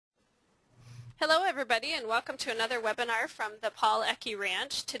Hello everybody, and welcome to another webinar from the Paul Ecke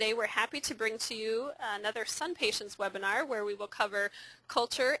Ranch. Today we're happy to bring to you another SunPatiens webinar where we will cover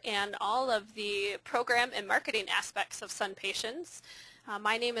culture and all of the program and marketing aspects of SunPatiens.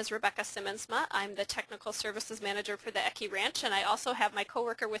 My name is Rebecca Siemonsma. I'm the Technical Services Manager for the Ecke Ranch, and I also have my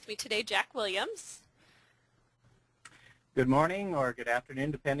coworker with me today, Jack Williams. Good morning or good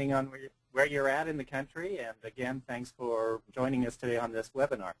afternoon, depending on where you're at in the country. And again, thanks for joining us today on this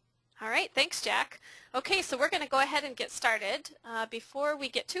webinar. All right, thanks, Jack. Okay, so we're going to go ahead and get started. Before we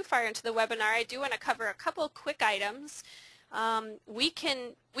get too far into the webinar, I do want to cover a couple quick items. We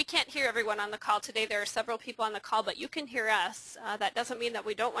can't hear everyone on the call today. There are several people on the call, but you can hear us. That doesn't mean that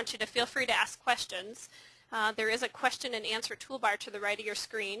we don't want you to feel free to ask questions. There is a question and answer toolbar to the right of your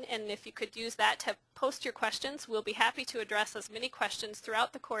screen, and if you could use that to post your questions, we'll be happy to address as many questions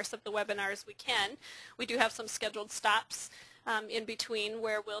throughout the course of the webinar as we can. We do have some scheduled stops in between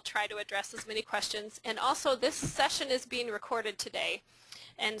where we'll try to address as many questions. And also, this session is being recorded today.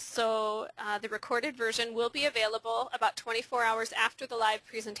 And so the recorded version will be available about 24 hours after the live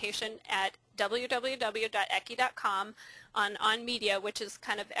presentation at www.ecke.com on media, which is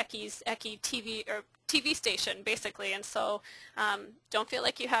kind of Ecke's TV or TV station basically. And so don't feel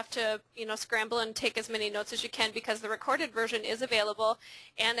like you have to scramble and take as many notes as you can, because the recorded version is available.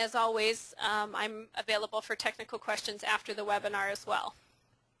 And as always, I'm available for technical questions after the webinar as well.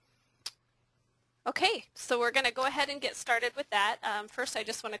 Okay, so we're going to go ahead and get started with that. First, I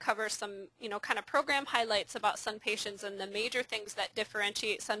just want to cover some, kind of program highlights about SunPatiens and the major things that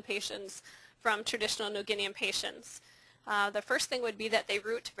differentiate SunPatiens from traditional New Guinean patients. The first thing would be that they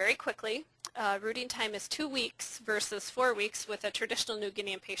root very quickly. Rooting time is 2 weeks versus 4 weeks with a traditional New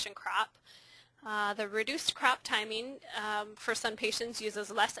Guinean patient crop. The reduced crop timing for SunPatiens uses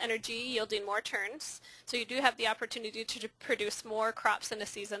less energy, yielding more turns. So you do have the opportunity to produce more crops in a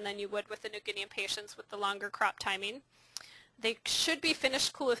season than you would with the New Guinean patients with the longer crop timing. They should be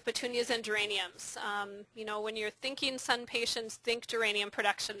finished cool with petunias and geraniums. When you're thinking SunPatiens, think geranium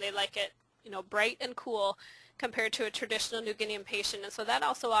production. They like it, bright and cool compared to a traditional New Guinean patient. And so that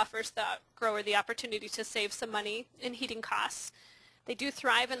also offers the grower the opportunity to save some money in heating costs. They do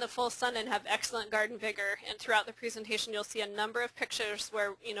thrive in the full sun and have excellent garden vigor, and throughout the presentation you'll see a number of pictures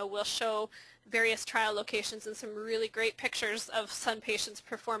where we'll show various trial locations and some really great pictures of SunPatiens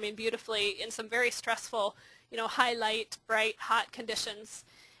performing beautifully in some very stressful, high light, bright, hot conditions.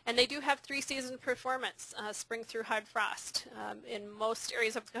 And they do have 3-season performance, spring through hard frost. In most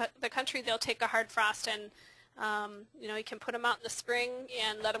areas of the country they'll take a hard frost and you can put them out in the spring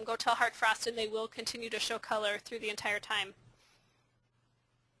and let them go till hard frost, and they will continue to show color through the entire time.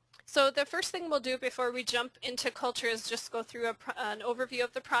 So the first thing we'll do before we jump into culture is just go through an overview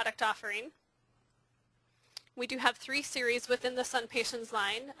of the product offering. We do have 3 series within the SunPatiens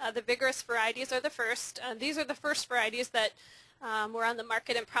line. The vigorous varieties are the first. These are the first varieties that were on the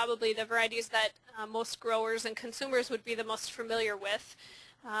market, and probably the varieties that most growers and consumers would be the most familiar with.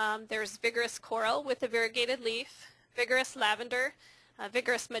 There's vigorous coral with a variegated leaf, vigorous lavender,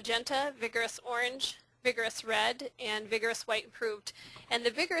 vigorous magenta, vigorous orange, vigorous red, and vigorous white improved. And the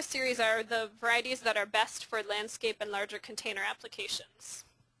vigorous series are the varieties that are best for landscape and larger container applications.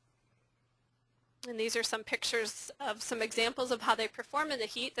 And these are some pictures of some examples of how they perform in the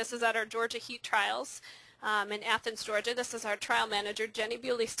heat. This is at our Georgia heat trials in Athens, Georgia. This is our trial manager, Jenny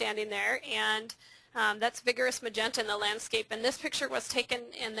Bewley, standing there, and that's vigorous magenta in the landscape. And this picture was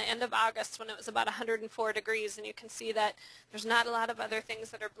taken in the end of August when it was about 104 degrees, and you can see that there's not a lot of other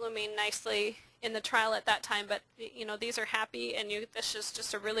things that are blooming nicely in the trial at that time, but these are happy, and this is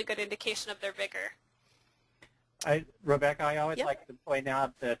just a really good indication of their vigor. Rebecca, I always like to point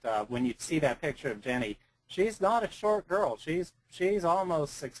out that when you see that picture of Jenny, she's not a short girl. She's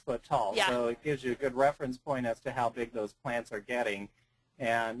almost 6 foot tall, so it gives you a good reference point as to how big those plants are getting.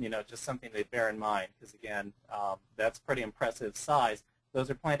 And, just something to bear in mind, because, again, that's pretty impressive size.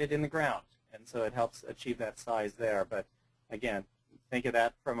 Those are planted in the ground, and so it helps achieve that size there. But, again, think of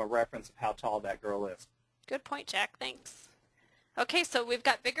that from a reference of how tall that girl is. Good point, Jack. Thanks. Okay, so we've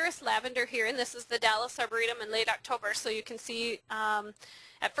got vigorous lavender here, and this is the Dallas Arboretum in late October. So you can see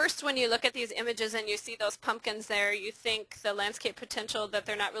at first when you look at these images and you see those pumpkins there, you think the landscape potential that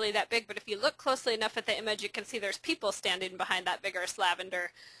they're not really that big. But if you look closely enough at the image, you can see there's people standing behind that vigorous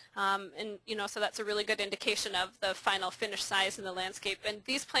lavender. So that's a really good indication of the final finished size in the landscape. And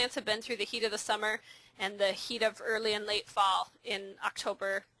these plants have been through the heat of the summer and the heat of early and late fall in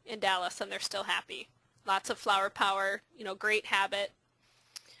October in Dallas, and they're still happy. Lots of flower power, great habit.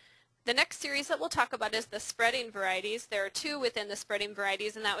 The next series that we'll talk about is the spreading varieties. There are two within the spreading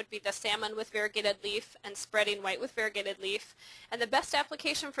varieties, and that would be the salmon with variegated leaf and spreading white with variegated leaf. And the best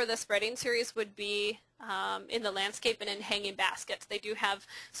application for the spreading series would be in the landscape and in hanging baskets. They do have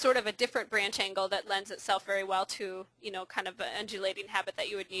sort of a different branch angle that lends itself very well to, kind of an undulating habit that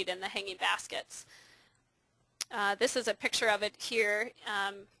you would need in the hanging baskets. This is a picture of it here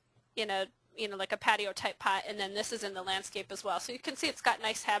in a like a patio type pot, and then this is in the landscape as well. So you can see it's got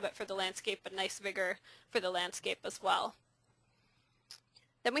nice habit for the landscape, but nice vigor for the landscape as well.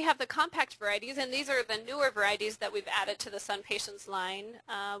 Then we have the compact varieties, and these are the newer varieties that we've added to the SunPatiens line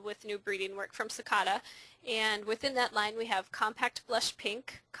with new breeding work from Cicada. And within that line we have compact blush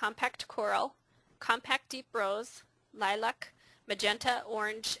pink, compact coral, compact deep rose, lilac, magenta,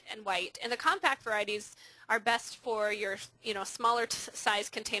 orange, and white. And the compact varieties are best for your smaller size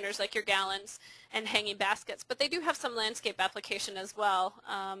containers like your gallons and hanging baskets, but they do have some landscape application as well.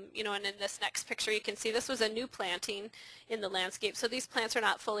 And in this next picture you can see this was a new planting in the landscape, so these plants are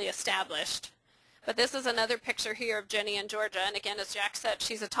not fully established. But this is another picture here of Jenny and Georgia, and again, as Jack said,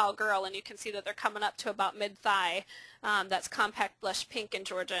 she's a tall girl, and you can see that they're coming up to about mid-thigh. That's compact blush pink in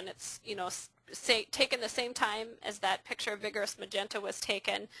Georgia, and it's taken the same time as that picture of vigorous magenta was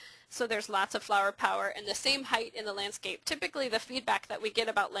taken, so there's lots of flower power and the same height in the landscape. Typically the feedback that we get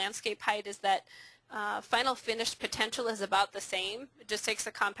about landscape height is that final finished potential is about the same. It just takes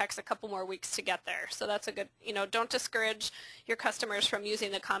the compacts a couple more weeks to get there. So that's a good, don't discourage your customers from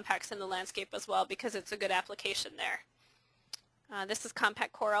using the compacts in the landscape as well, because it's a good application there. This is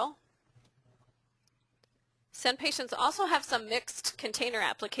compact coral. SunPatiens also have some mixed container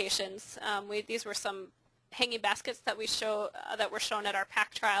applications. These were some hanging baskets that that were shown at our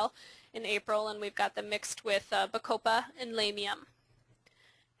pack trial in April, and we've got them mixed with bacopa and lamium.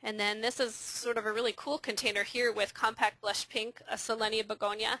 And then this is sort of a really cool container here with compact blush pink, a Selenia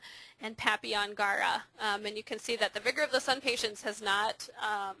begonia, and Papillon gara. And you can see that the vigor of the SunPatiens has not,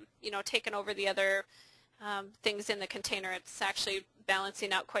 taken over the other things in the container. It's actually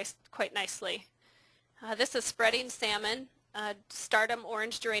balancing out quite nicely. This is spreading salmon, stardom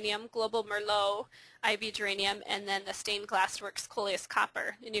orange geranium, global merlot, ivy geranium, and then the stained glassworks coleus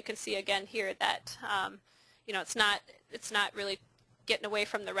copper. And you can see again here that it's not really getting away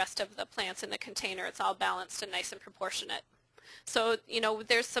from the rest of the plants in the container. It's all balanced and nice and proportionate. So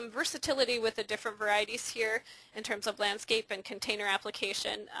there's some versatility with the different varieties here in terms of landscape and container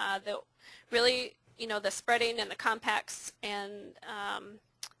application. The spreading and the compacts and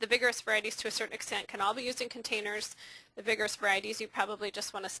the vigorous varieties to a certain extent can all be used in containers. The vigorous varieties you probably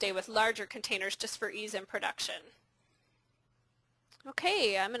just want to stay with larger containers just for ease in production.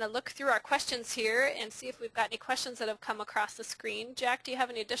 Okay, I'm going to look through our questions here and see if we've got any questions that have come across the screen. Jack, do you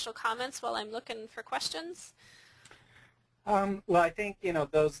have any additional comments while I'm looking for questions? Well, I think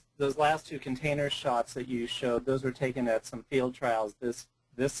those last two container shots that you showed, those were taken at some field trials this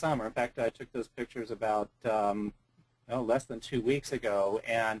summer. In fact, I took those pictures about less than 2 weeks ago,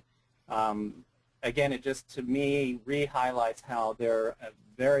 and again, it just to me re-highlights how they're a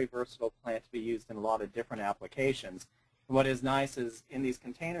very versatile plant to be used in a lot of different applications. What is nice is in these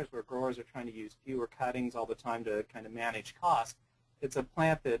containers where growers are trying to use fewer cuttings all the time to kind of manage cost, it's a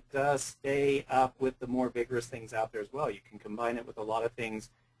plant that does stay up with the more vigorous things out there as well. You can combine it with a lot of things,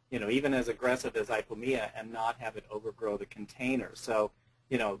 even as aggressive as ipomea, and not have it overgrow the container. So,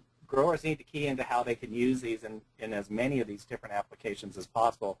 growers need to key into how they can use these in as many of these different applications as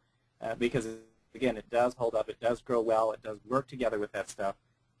possible, because, again, it does hold up, it does grow well, it does work together with that stuff,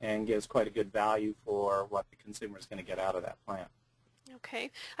 and gives quite a good value for what the consumer is going to get out of that plant.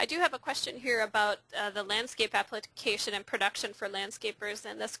 Okay. I do have a question here about the landscape application and production for landscapers,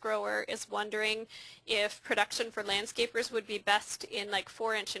 and this grower is wondering if production for landscapers would be best in like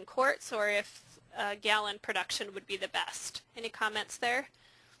 4-inch in quarts, or if gallon production would be the best. Any comments there?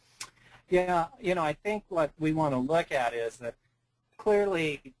 Yeah, I think what we want to look at is that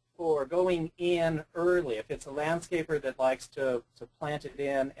clearly for going in early, if it's a landscaper that likes to plant it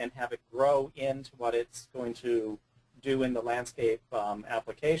in and have it grow into what it's going to do in the landscape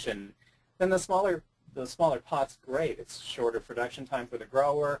application, then the smaller pot's great. It's shorter production time for the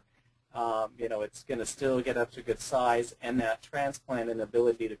grower. It's going to still get up to good size, and that transplant and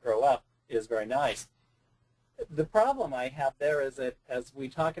ability to grow up is very nice. The problem I have there is that as we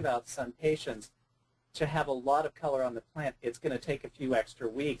talk about SunPatiens, to have a lot of color on the plant, it's going to take a few extra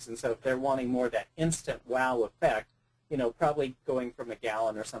weeks. And so if they're wanting more of that instant wow effect, probably going from a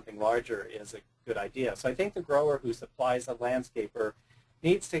gallon or something larger is a good idea. So I think the grower who supplies a landscaper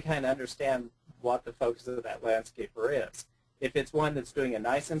needs to kind of understand what the focus of that landscaper is. If it's one that's doing a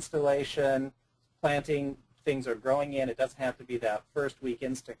nice installation, planting things are growing in. It doesn't have to be that first week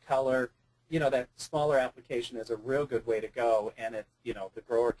instant color. You know, that smaller application is a real good way to go, and it, you know, the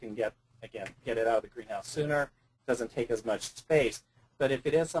grower can get it out of the greenhouse sooner. It doesn't take as much space. But if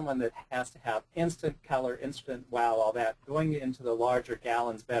it is someone that has to have instant color, instant wow, all that, going into the larger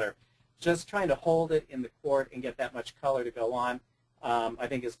gallons better. Just trying to hold it in the quart and get that much color to go on, I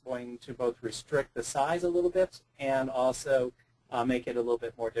think is going to both restrict the size a little bit and also make it a little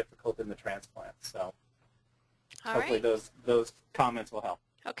bit more difficult in the transplant. So hopefully those comments will help.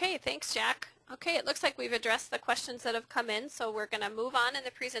 Okay, thanks, Jack. Okay, it looks like we've addressed the questions that have come in, so we're going to move on in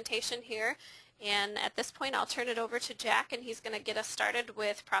the presentation here. And at this point, I'll turn it over to Jack, and he's going to get us started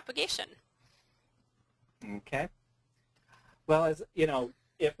with propagation. Okay. Well, as you know,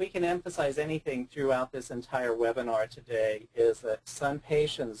 if we can emphasize anything throughout this entire webinar today is that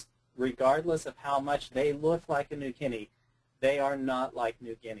SunPatiens, regardless of how much they look like a New Guinea, they are not like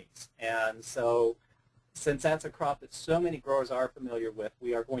New Guineas. And so since that's a crop that so many growers are familiar with,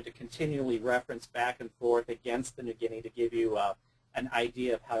 we are going to continually reference back and forth against the New Guinea to give you an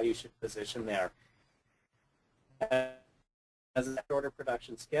idea of how you should position there. As a shorter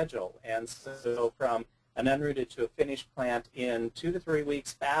production schedule, and so from an unrooted to a finished plant in 2 to 3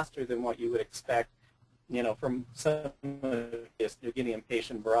 weeks faster than what you would expect, you know, from some of these New Guinea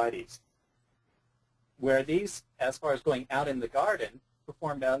impatient varieties. Where these, as far as going out in the garden,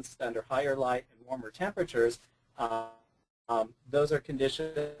 perform best under higher light and warmer temperatures, those are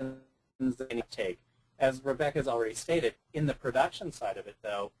conditions that they take. As Rebecca's already stated, in the production side of it,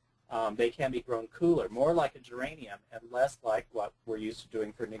 though, they can be grown cooler, more like a geranium and less like what we're used to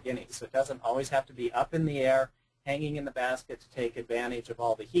doing for New Guinea. So it doesn't always have to be up in the air, hanging in the basket to take advantage of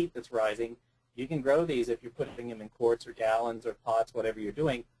all the heat that's rising. You can grow these if you're putting them in quarts or gallons or pots, whatever you're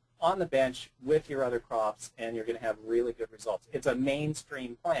doing, on the bench with your other crops, and you're going to have really good results. It's a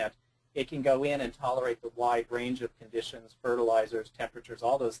mainstream plant. It can go in and tolerate the wide range of conditions, fertilizers, temperatures,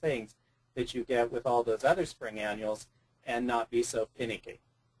 all those things that you get with all those other spring annuals and not be so finicky.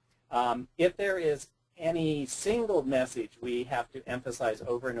 If there is any single message we have to emphasize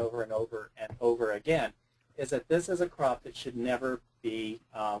over and over and over and over again, is that this is a crop that should never be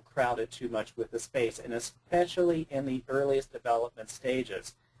crowded too much with the space, and especially in the earliest development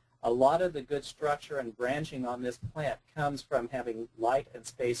stages. A lot of the good structure and branching on this plant comes from having light and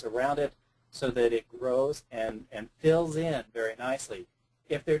space around it so that it grows and fills in very nicely.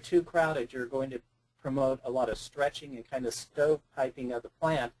 If they're too crowded, you're going to promote a lot of stretching and kind of stovepiping of the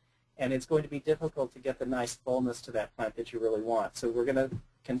plant, and it's going to be difficult to get the nice fullness to that plant that you really want. So we're going to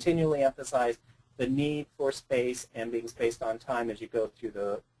continually emphasize the need for space and being spaced on time as you go through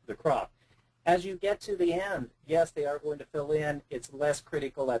the crop. As you get to the end, yes, they are going to fill in. It's less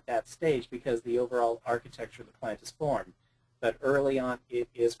critical at that stage because the overall architecture of the plant is formed. But early on, it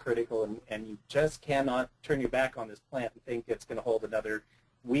is critical, and you just cannot turn your back on this plant and think it's going to hold another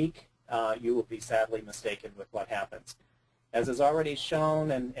week. You will be sadly mistaken with what happens. As is already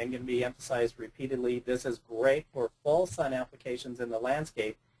shown and can be emphasized repeatedly, this is great for full sun applications in the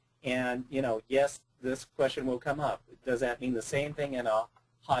landscape. And, you know, yes, this question will come up. Does that mean the same thing in a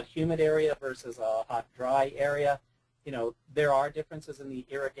hot, humid area versus a hot, dry area? You know, there are differences in the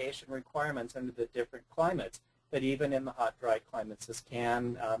irrigation requirements under the different climates. But even in the hot, dry climates, this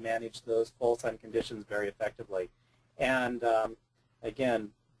can manage those full sun conditions very effectively. And,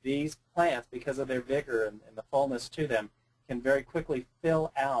 again, these plants, because of their vigor and the fullness to them, can very quickly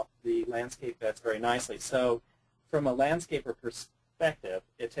fill out the landscape beds very nicely. So from a landscaper perspective,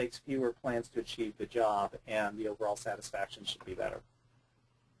 it takes fewer plants to achieve the job, and the overall satisfaction should be better.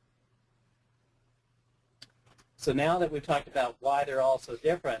 So now that we've talked about why they're all so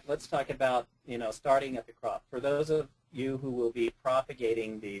different, let's talk about, you know, starting at the crop. For those of you who will be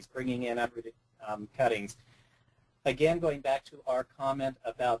propagating these, bringing in unrooted cuttings, again, going back to our comment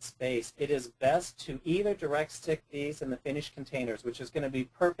about space, it is best to either direct stick these in the finished containers, which is going to be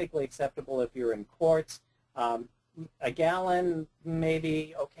perfectly acceptable if you're in quarts. A gallon may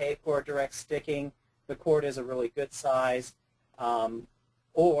be okay for direct sticking. The quart is a really good size.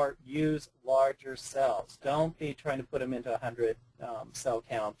 Or use larger cells. Don't be trying to put them into a 100 cell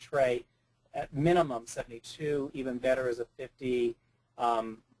count tray. At minimum 72, even better is a 50.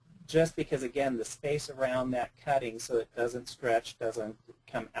 Just because, again, the space around that cutting so it doesn't stretch, doesn't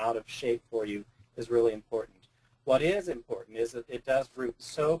come out of shape for you is really important. What is important is that it does root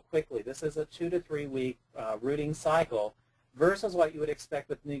so quickly. This is a 2 to 3 week rooting cycle versus what you would expect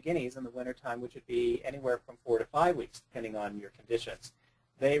with New Guineas in the wintertime, which would be anywhere from 4 to 5 weeks, depending on your conditions.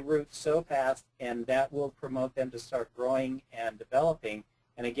 They root so fast, and that will promote them to start growing and developing.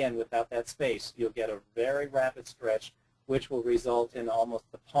 And again, without that space, you'll get a very rapid stretch, which will result in almost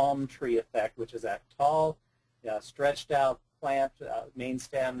the palm tree effect, which is that tall, stretched out plant, main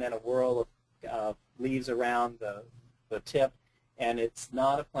stem, then a whirl of leaves around the tip, and it's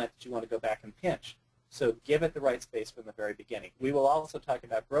not a plant that you want to go back and pinch. So give it the right space from the very beginning. We will also talk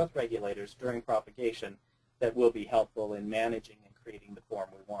about growth regulators during propagation that will be helpful in managing and creating the form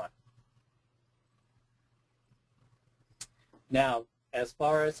we want. Now, as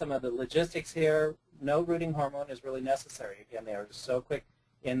far as some of the logistics here, no rooting hormone is really necessary. Again, they are just so quick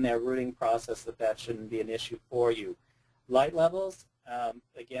in their rooting process that that shouldn't be an issue for you. Light levels,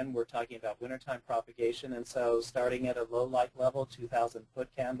 again, we're talking about wintertime propagation, and so starting at a low light level, 2,000-foot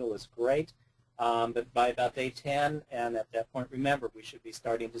candle is great. But by about day 10, and at that point, remember, we should be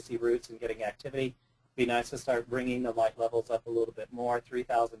starting to see roots and getting activity. Be nice to start bringing the light levels up a little bit more.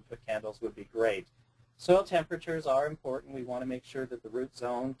 3,000-foot candles would be great. Soil temperatures are important. We want to make sure that the root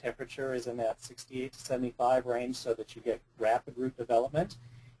zone temperature is in that 68 to 75 range so that you get rapid root development.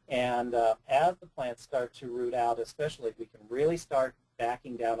 And as the plants start to root out, especially, we can really start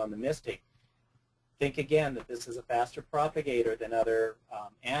backing down on the misting. Think again that this is a faster propagator than other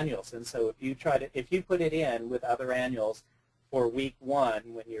annuals, and so if you put it in with other annuals for week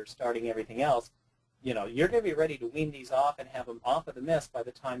 1 when you're starting everything else, you're going to be ready to wean these off and have them off of the mist by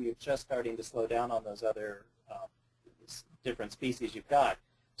the time you're just starting to slow down on those other different species you've got.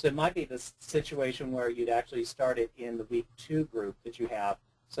 So it might be this situation where you'd actually start it in the week 2 group that you have,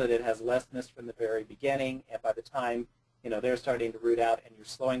 so that it has less mist from the very beginning, and by the time they're starting to root out and you're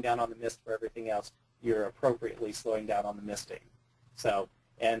slowing down on the mist for everything else, you're appropriately slowing down on the misting. So,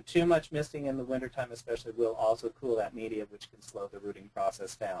 and too much misting in the wintertime especially will also cool that media, which can slow the rooting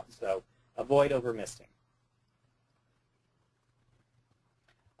process down. So avoid over misting.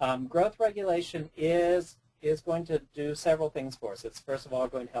 Growth regulation is going to do several things for us. It's first of all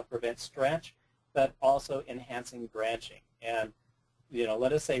going to help prevent stretch, but also enhancing branching. And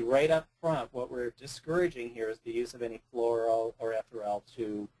let us say right up front, what we're discouraging here is the use of any fluoro or ethyl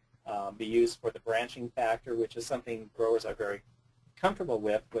to be used for the branching factor, which is something growers are very comfortable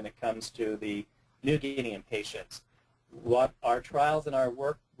with when it comes to the New Guinean patients. What our trials and our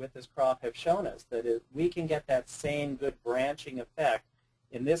work with this crop have shown us that we can get that same good branching effect,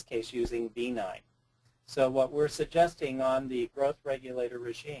 in this case using B9. So what we're suggesting on the growth regulator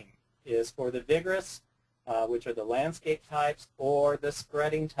regime is for the vigorous, which are the landscape types, or the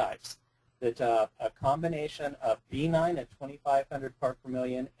spreading types, that a combination of B9 at 2,500 part per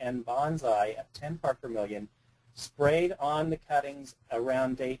million and bonsai at 10 part per million sprayed on the cuttings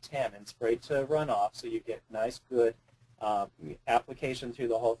around day 10 and sprayed to runoff so you get nice, good application through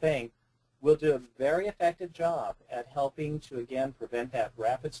the whole thing will do a very effective job at helping to, again, prevent that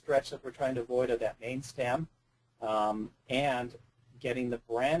rapid stretch that we're trying to avoid of that main stem and getting the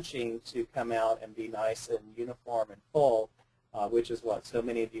branching to come out and be nice and uniform and full, which is what so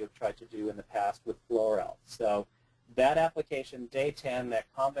many of you have tried to do in the past with Florel. So that application, day 10, that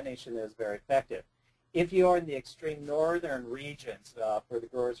combination is very effective. If you are in the extreme northern regions, for the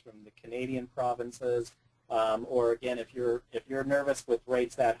growers from the Canadian provinces, or again, if you're nervous with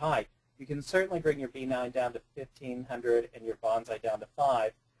rates that high, you can certainly bring your B9 down to 1,500 and your bonsai down to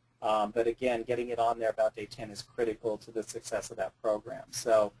 5. But again, getting it on there about day 10 is critical to the success of that program.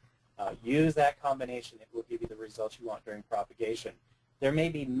 So use that combination. It will give you the results you want during propagation. There may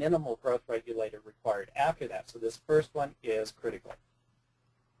be minimal growth regulator required after that, so this first one is critical.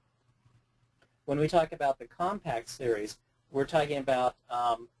 When we talk about the compact series, we're talking about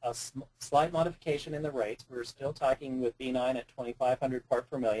a slight modification in the rates. We're still talking with B9 at 2,500 part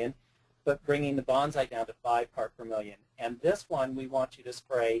per million, but bringing the bonsai down to 5 part per million. And this one we want you to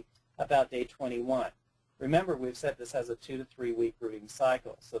spray about day 21. Remember, we've said this has a 2 to 3 week rooting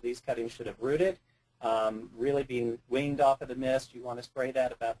cycle, so these cuttings should have rooted, really being weaned off of the mist. You want to spray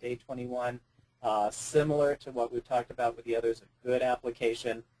that about day 21. Similar to what we've talked about with the others, a good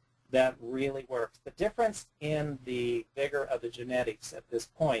application that really works. The difference in the vigor of the genetics at this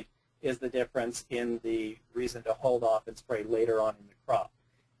point is the difference in the reason to hold off and spray later on in the crop.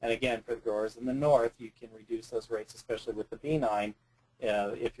 And again, for the growers in the north, you can reduce those rates, especially with the B9,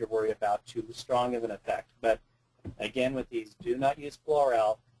 if you're worried about too strong of an effect. But again, with these, do not use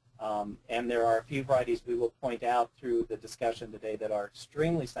Florel. And there are a few varieties we will point out through the discussion today that are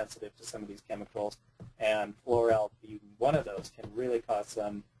extremely sensitive to some of these chemicals. And Florel, being one of those, can really cause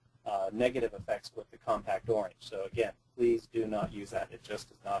some negative effects with the compact orange. So again, please do not use that. It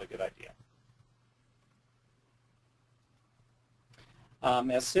just is not a good idea.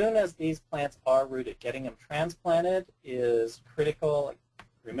 As soon as these plants are rooted, getting them transplanted is critical.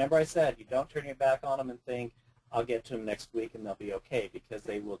 Remember I said, you don't turn your back on them and think, I'll get to them next week and they'll be okay, because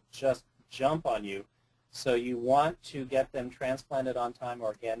they will just jump on you. So you want to get them transplanted on time,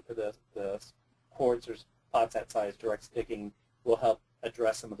 or again, for the cords or pots that size, direct sticking will help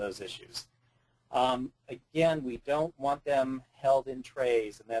address some of those issues. Again, we don't want them held in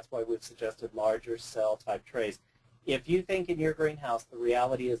trays, and that's why we've suggested larger cell type trays. If you think in your greenhouse the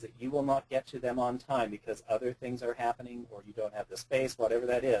reality is that you will not get to them on time because other things are happening or you don't have the space, whatever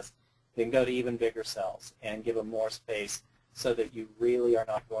that is, then go to even bigger cells and give them more space so that you really are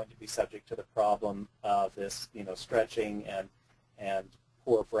not going to be subject to the problem of this, stretching and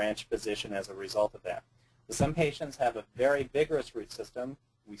poor branch position as a result of that. Some patients have a very vigorous root system.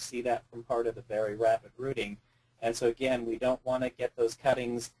 We see that from part of the very rapid rooting. And so again, we don't want to get those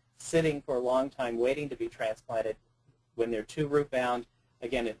cuttings sitting for a long time waiting to be transplanted. When they're too root bound,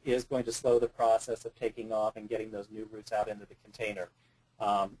 again, it is going to slow the process of taking off and getting those new roots out into the container.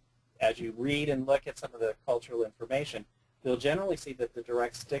 As you read and look at some of the cultural information, you'll generally see that the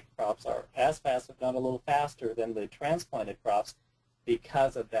direct stick crops are as fast, if not a little faster, than the transplanted crops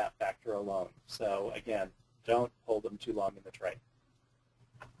because of that factor alone. So again, don't hold them too long in the tray.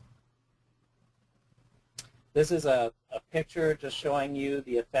 This is a picture just showing you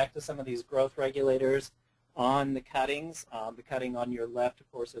the effect of some of these growth regulators on the cuttings. The cutting on your left,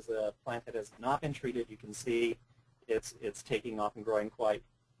 of course, is a plant that has not been treated. You can see it's taking off and growing quite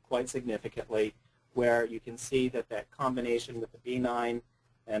significantly, where you can see that combination with the B9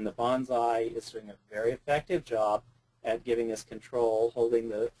 and the bonsai is doing a very effective job at giving us control, holding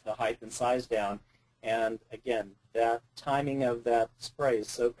the height and size down. And again, that timing of that spray is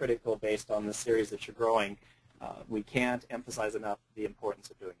so critical based on the series that you're growing. We can't emphasize enough the importance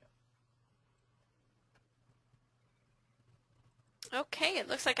of doing it. Okay, it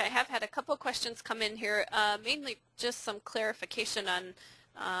looks like I have had a couple questions come in here, mainly just some clarification on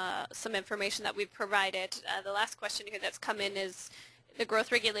some information that we've provided. The last question here that's come in is the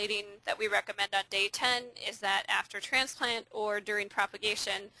growth regulating that we recommend on day 10, is that after transplant or during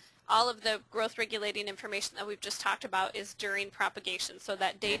propagation? All of the growth regulating information that we've just talked about is during propagation. So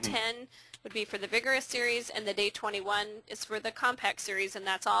that day 10 would be for the vigorous series, and the day 21 is for the compact series, and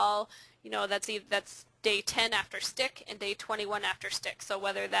that's all, that's day 10 after stick and day 21 after stick. So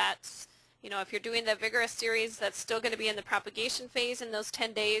whether that's, if you're doing the vigorous series, that's still going to be in the propagation phase in those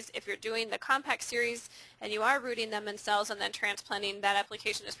 10 days. If you're doing the compact series and you are rooting them in cells and then transplanting, that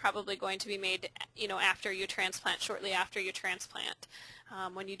application is probably going to be made, after you transplant, shortly after you transplant,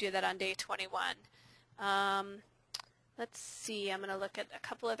 when you do that on day 21. Let's see, I'm going to look at a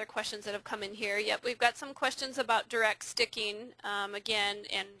couple other questions that have come in here. Yep, we've got some questions about direct sticking, again,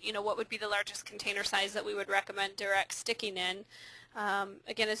 and what would be the largest container size that we would recommend direct sticking in.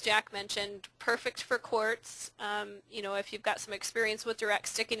 Again, as Jack mentioned, perfect for quartz. If you've got some experience with direct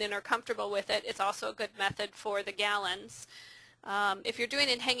sticking and are comfortable with it, it's also a good method for the gallons. If you're doing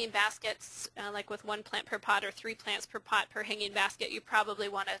in hanging baskets, like with 1 plant per pot or 3 plants per pot per hanging basket, you probably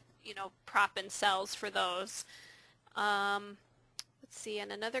want to, prop in cells for those. Let's see,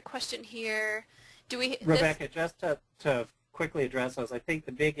 and another question here. Rebecca, just to quickly address those, I think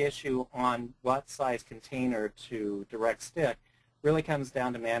the big issue on what size container to direct stick really comes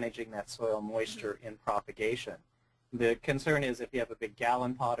down to managing that soil moisture in propagation. The concern is if you have a big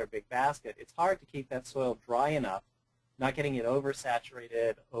gallon pot or big basket, it's hard to keep that soil dry enough, not getting it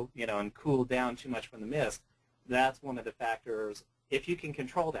oversaturated, and cooled down too much from the mist. That's one of the factors. If you can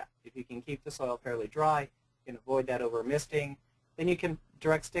control that, if you can keep the soil fairly dry, you can avoid that over misting, then you can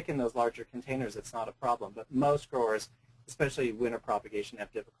direct stick in those larger containers. It's not a problem. But most growers, especially winter propagation,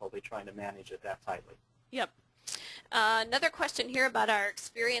 have difficulty trying to manage it that tightly. Yep. Another question here about our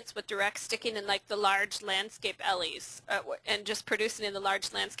experience with direct sticking in like the large landscape LEs and just producing in the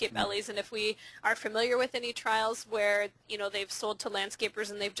large landscape LEs, and if we are familiar with any trials where they've sold to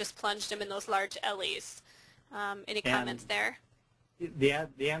landscapers and they've just plunged them in those large LEs. Any comments there?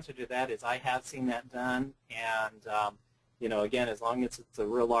 The answer to that is I have seen that done, and again, as long as it's a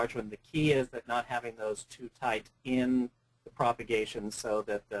real large one, the key is that not having those too tight in the propagation so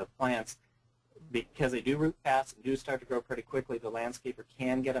that the plants, because they do root fast and do start to grow pretty quickly, the landscaper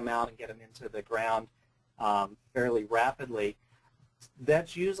can get them out and get them into the ground fairly rapidly.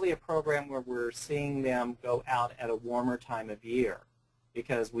 That's usually a program where we're seeing them go out at a warmer time of year,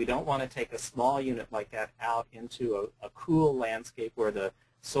 because we don't want to take a small unit like that out into a cool landscape where the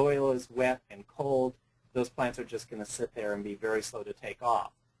soil is wet and cold. Those plants are just going to sit there and be very slow to take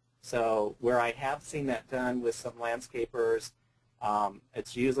off. So where I have seen that done with some landscapers,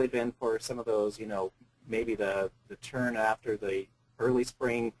 it's usually been for some of those, maybe the turn after the early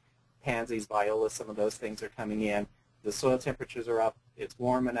spring pansies, violas, some of those things are coming in. The soil temperatures are up. It's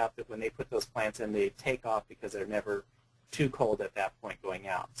warm enough that when they put those plants in, they take off because they're never too cold at that point going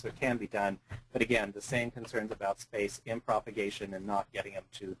out. So it can be done. But again, the same concerns about space in propagation and not getting them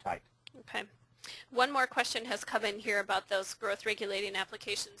too tight. Okay. One more question has come in here about those growth regulating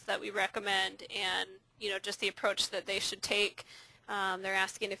applications that we recommend, and just the approach that they should take. They're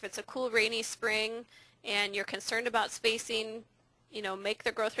asking if it's a cool rainy spring and you're concerned about spacing, make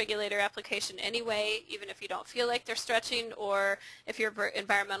the growth regulator application anyway, even if you don't feel like they're stretching, or if your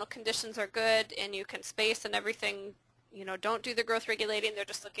environmental conditions are good and you can space and everything, don't do the growth regulating. They're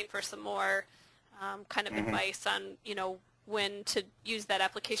just looking for some more kind of advice on, when to use that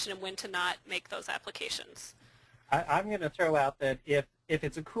application and when to not make those applications. I'm going to throw out that if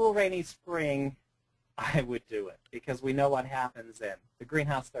it's a cool, rainy spring, I would do it, because we know what happens then. The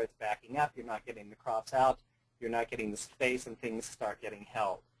greenhouse starts backing up, you're not getting the crops out, you're not getting the space, and things start getting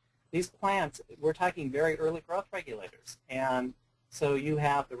held. These plants, we're talking very early growth regulators, and so you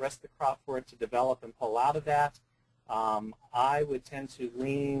have the rest of the crop for it to develop and pull out of that. I would tend to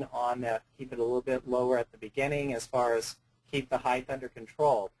lean on that, keep it a little bit lower at the beginning as far as keep the height under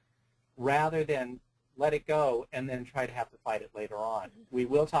control, rather than let it go and then try to have to fight it later on. We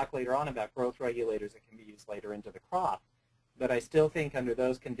will talk later on about growth regulators that can be used later into the crop, but I still think under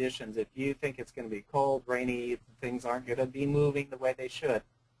those conditions, if you think it's going to be cold, rainy, things aren't going to be moving the way they should,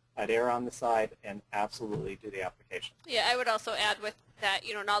 I'd err on the side and absolutely do the application. Yeah, I would also add with that,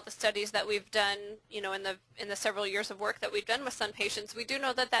 in all the studies that we've done, in the several years of work that we've done with SunPatiens, we do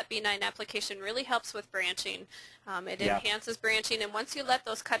know that B9 application really helps with branching. It enhances branching, and once you let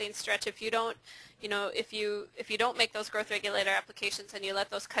those cuttings stretch, if you don't, if you don't make those growth regulator applications and you let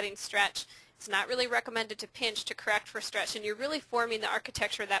those cuttings stretch, it's not really recommended to pinch to correct for stretch, and you're really forming the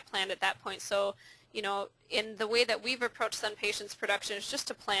architecture of that plant at that point. So, in the way that we've approached SunPatiens production is just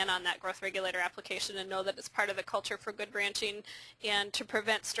to plan on that growth regulator application and know that it's part of the culture for good branching and to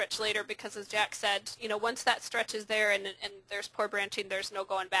prevent stretch later, because as Jack said, once that stretch is there and there's poor branching, there's no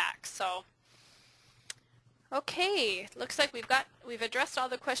going back. So, okay, looks like we've addressed all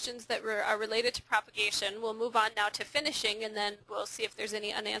the questions that are related to propagation. We'll move on now to finishing, and then we'll see if there's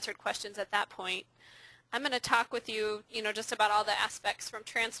any unanswered questions at that point. I'm going to talk with you, just about all the aspects from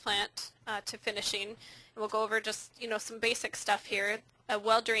transplant to finishing. And we'll go over just, some basic stuff here. A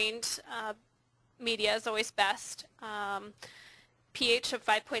well-drained media is always best. pH of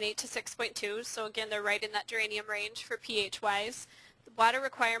 5.8 to 6.2. So again, they're right in that geranium range for pH-wise. The water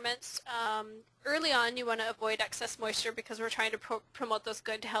requirements. Early on, you want to avoid excess moisture because we're trying to promote those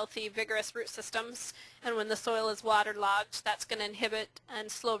good, healthy, vigorous root systems. And when the soil is waterlogged, that's going to inhibit and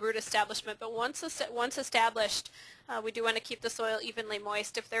slow root establishment. But once established, we do want to keep the soil evenly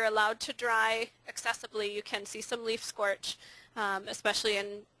moist. If they're allowed to dry excessively, you can see some leaf scorch, especially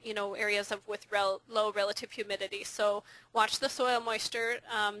in areas with low relative humidity. So watch the soil moisture.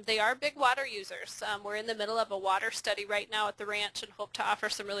 They are big water users. We're in the middle of a water study right now at the ranch and hope to offer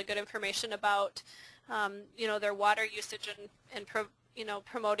some really good information about their water usage and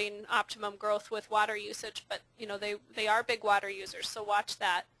promoting optimum growth with water usage. But they are big water users, so watch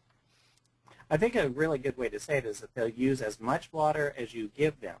that. I think a really good way to say it is that they'll use as much water as you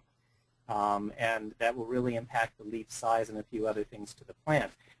give them. And that will really impact the leaf size and a few other things to the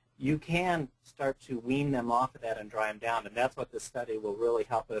plant. You can start to wean them off of that and dry them down, and that's what this study will really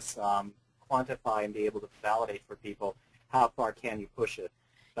help us quantify and be able to validate for people. How far can you push it?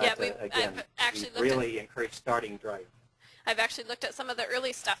 But again, we really encourage starting dry. I've actually looked at some of the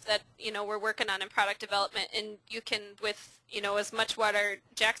early stuff that we're working on in product development, and you can, with as much water,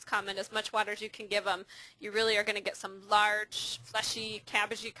 Jack's comment, as much water as you can give them, you really are going to get some large, fleshy,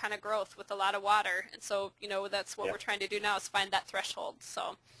 cabbagey kind of growth with a lot of water. And so that's what we're trying to do now, is find that threshold.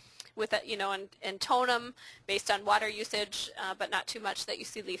 So with that, and tone them based on water usage, but not too much that you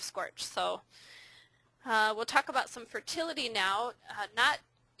see leaf scorch. So we'll talk about some fertility now.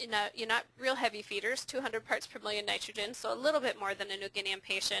 You're not real heavy feeders, 200 parts per million nitrogen, so a little bit more than a New Guinean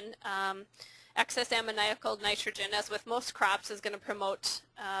patient. Excess ammoniacal nitrogen, as with most crops, is going to promote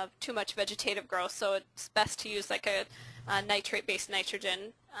too much vegetative growth, so it's best to use like a nitrate-based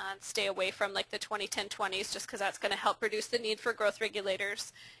nitrogen. Stay away from like the 20-10-20s, just because that's going to help reduce the need for growth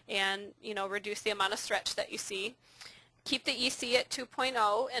regulators and reduce the amount of stretch that you see. Keep the EC at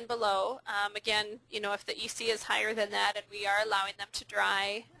 2.0 and below. Again, if the EC is higher than that and we are allowing them to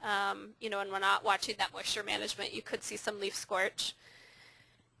dry, and we're not watching that moisture management, you could see some leaf scorch.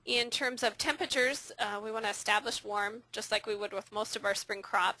 In terms of temperatures, we want to establish warm, just like we would with most of our spring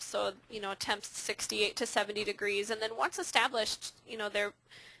crops. So, temps 68 to 70 degrees. And then once established, they're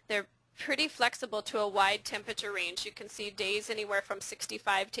pretty flexible to a wide temperature range. You can see days anywhere from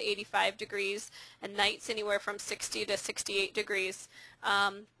 65 to 85 degrees and nights anywhere from 60 to 68 degrees.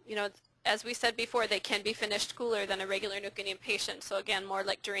 as we said before, they can be finished cooler than a regular New Guinean patient, so again, more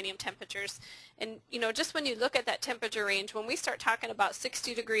like geranium temperatures. And just when you look at that temperature range, when we start talking about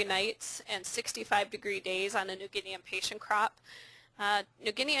 60-degree nights and 65-degree days on a New Guinean patient crop,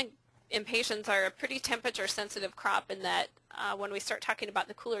 New Guinean impatiens are a pretty temperature-sensitive crop in that when we start talking about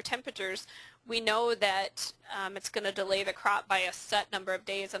the cooler temperatures, we know that it's going to delay the crop by a set number of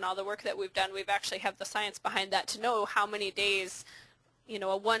days, and all the work that we've done, we've actually have the science behind that to know how many days a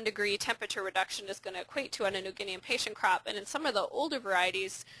 1-degree temperature reduction is going to equate to on a New Guinean patient crop. And in some of the older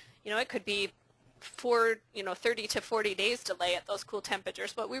varieties, it could be 30 to 40 days delay at those cool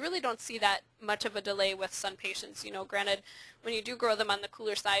temperatures, but we really don't see that much of a delay with SunPatiens. Granted, when you do grow them on the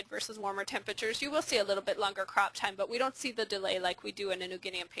cooler side versus warmer temperatures, you will see a little bit longer crop time, but we don't see the delay like we do in a New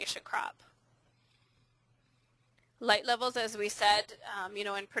Guinean patient crop. Light levels, as we said,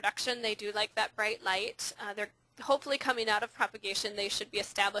 in production, they do like that bright light. They're hopefully coming out of propagation, they should be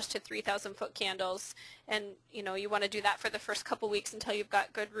established to 3,000-foot candles, and you want to do that for the first couple weeks until you've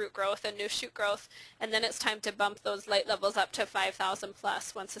got good root growth and new shoot growth, and then it's time to bump those light levels up to 5,000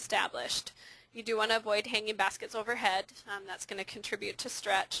 plus once established. You do want to avoid hanging baskets overhead. That's going to contribute to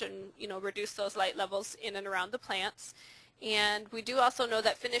stretch and reduce those light levels in and around the plants. And we do also know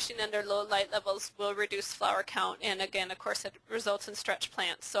that finishing under low light levels will reduce flower count, and again, of course, it results in stretch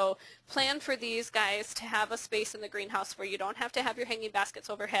plants. So plan for these guys to have a space in the greenhouse where you don't have to have your hanging baskets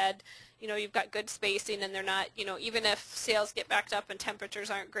overhead. You've got good spacing, and they're not, even if sales get backed up and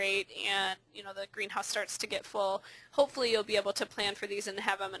temperatures aren't great and, the greenhouse starts to get full, hopefully you'll be able to plan for these and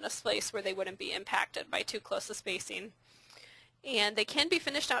have them in a place where they wouldn't be impacted by too close a spacing. And they can be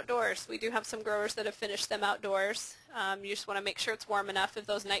finished outdoors. We do have some growers that have finished them outdoors. You just want to make sure it's warm enough. If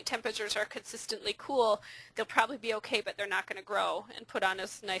those night temperatures are consistently cool, they'll probably be okay, but they're not going to grow and put on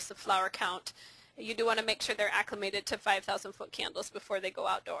as nice a flower count. You do want to make sure they're acclimated to 5,000-foot candles before they go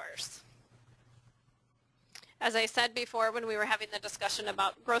outdoors. As I said before when we were having the discussion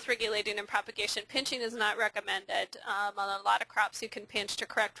about growth regulating and propagation, pinching is not recommended. On a lot of crops you can pinch to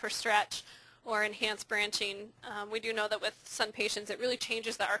correct for stretch or enhance branching. We do know that with SunPatiens it really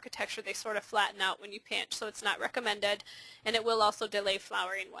changes the architecture. They sort of flatten out when you pinch, so it's not recommended, and it will also delay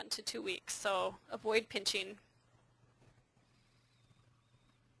flowering 1 to 2 weeks, so avoid pinching.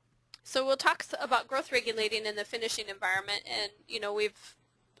 So we'll talk about growth regulating in the finishing environment, and we've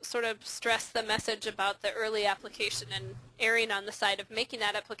sort of stressed the message about the early application and erring on the side of making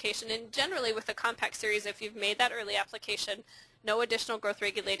that application, and generally with the compact series, if you've made that early application, no additional growth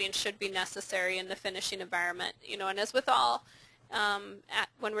regulating should be necessary in the finishing environment. And as with all,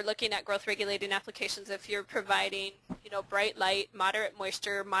 when we're looking at growth regulating applications, if you're providing, bright light, moderate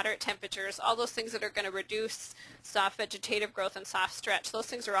moisture, moderate temperatures, all those things that are going to reduce soft vegetative growth and soft stretch, those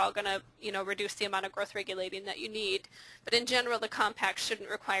things are all going to, reduce the amount of growth regulating that you need. But in general, the compact shouldn't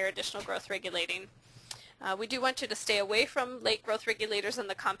require additional growth regulating. We do want you to stay away from late growth regulators in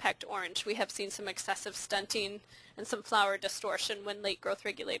the compact orange. We have seen some excessive stunting and some flower distortion when late growth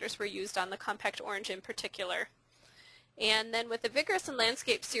regulators were used on the compact orange in particular. And then with the vigorous and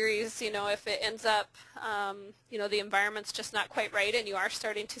landscape series, if it ends up, the environment's just not quite right and you are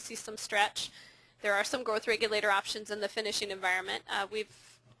starting to see some stretch, there are some growth regulator options in the finishing environment.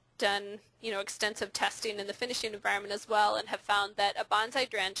 We've done, extensive testing in the finishing environment as well, and have found that a bonsai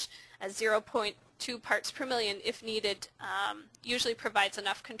drench at 0.2 parts per million, if needed, usually provides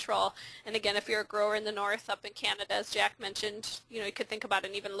enough control. And again, if you're a grower in the north, up in Canada, as Jack mentioned, you could think about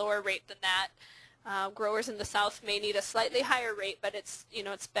an even lower rate than that. Growers in the south may need a slightly higher rate, but it's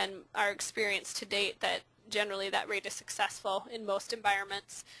been our experience to date that generally that rate is successful in most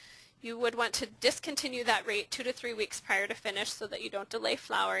environments. You would want to discontinue that rate 2 to 3 weeks prior to finish so that you don't delay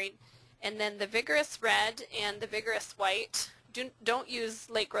flowering. And then the vigorous red and the vigorous white, don't use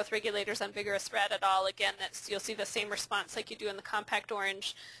late growth regulators on vigorous red at all. Again, you'll see the same response like you do in the compact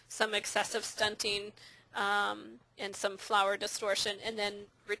orange, some excessive stunting and some flower distortion, and then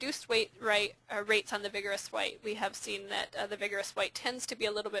reduced rates on the vigorous white. We have seen that the vigorous white tends to be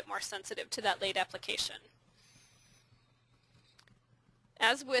a little bit more sensitive to that late application.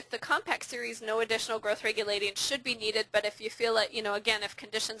 As with the compact series, no additional growth regulating should be needed, but if you feel it, again, if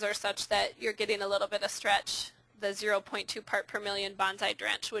conditions are such that you're getting a little bit of stretch, the 0.2 part per million bonsai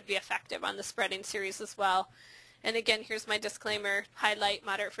drench would be effective on the spreading series as well. And again, here's my disclaimer: high light,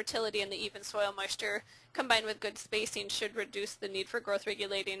 moderate fertility, and the even soil moisture combined with good spacing should reduce the need for growth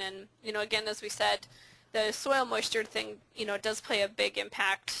regulating. And again, as we said, the soil moisture thing does play a big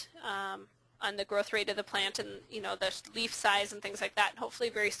impact on the growth rate of the plant and the leaf size and things like that. And hopefully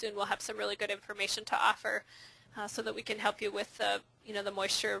very soon we'll have some really good information to offer so that we can help you with the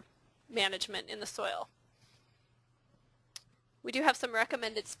moisture management in the soil. We do have some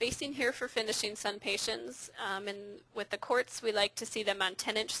recommended spacing here for finishing SunPatiens. And with the quartz, we like to see them on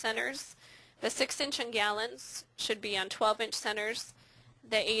 10-inch centers. The 6-inch and gallons should be on 12-inch centers.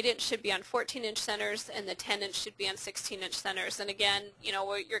 The 8-inch should be on 14-inch centers, and the 10-inch should be on 16-inch centers. And again, you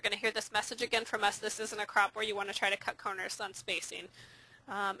know, you're going to hear this message again from us. This isn't a crop where you want to try to cut corners on spacing.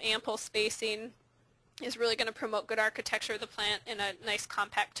 Ample spacing is really going to promote good architecture of the plant in a nice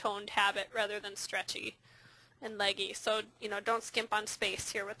compact toned habit rather than stretchy and leggy. So, you know, don't skimp on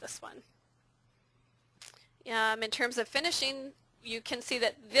space here with this one. In terms of finishing, you can see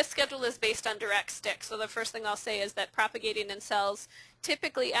that this schedule is based on direct stick. So the first thing I'll say is that propagating in cells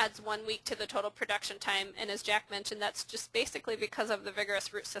typically adds 1 week to the total production time. And as Jack mentioned, that's just basically because of the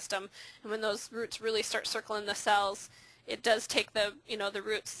vigorous root system. And when those roots really start circling the cells, it does take the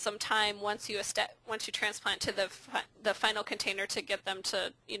roots some time once you transplant to the final container to get them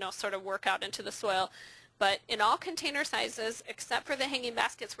to sort of work out into the soil. But in all container sizes, except for the hanging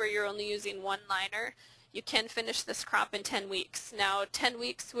baskets where you're only using one liner, you can finish this crop in 10 weeks. Now, 10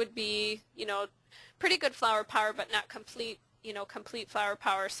 weeks would be, pretty good flower power, but not complete, complete flower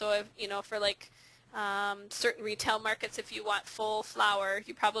power. So, if, for like certain retail markets, if you want full flower,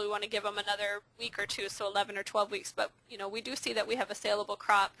 you probably want to give them another week or two, so 11 or 12 weeks. But, we do see that we have a saleable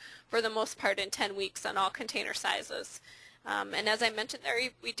crop for the most part in 10 weeks on all container sizes. And as I mentioned there,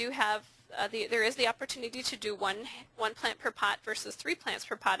 we do have there is the opportunity to do one plant per pot versus 3 plants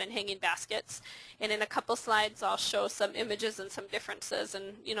per pot in hanging baskets. And in a couple slides, I'll show some images and some differences,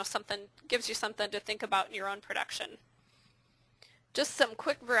 and gives you something to think about in your own production. Just some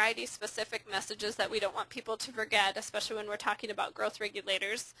quick variety-specific messages that we don't want people to forget, especially when we're talking about growth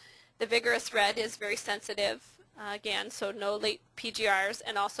regulators. The vigorous red is very sensitive. Again, so no late PGRs,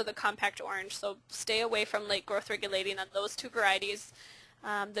 and also the compact orange. So stay away from late growth regulating on those 2 varieties.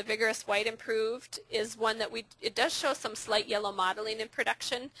 The vigorous white improved is one that it does show some slight yellow mottling in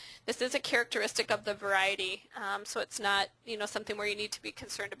production. This is a characteristic of the variety, so it's not something where you need to be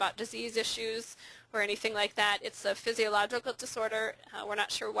concerned about disease issues or anything like that. It's a physiological disorder. We're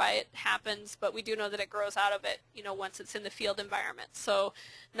not sure why it happens, but we do know that it grows out of it once it's in the field environment. So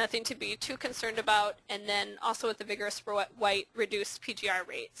nothing to be too concerned about. And then also with the vigorous white, reduced PGR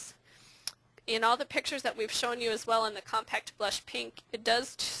rates. In all the pictures that we've shown you as well in the compact blush pink, it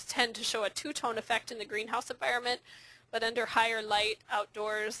does tend to show a 2-tone effect in the greenhouse environment, but under higher light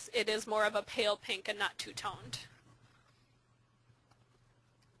outdoors, it is more of a pale pink and not 2-toned.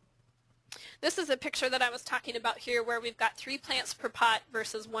 This is a picture that I was talking about here where we've got 3 plants per pot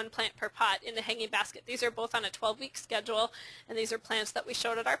versus 1 plant per pot in the hanging basket. These are both on a 12-week schedule, and these are plants that we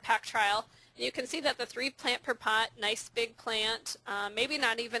showed at our pack trial. And you can see that the 3 plant per pot, nice big plant, maybe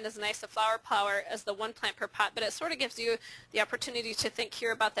not even as nice a flower power as the 1 plant per pot, but it sort of gives you the opportunity to think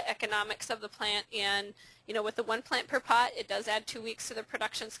here about the economics of the plant. And with the 1 plant per pot, it does add 2 weeks to the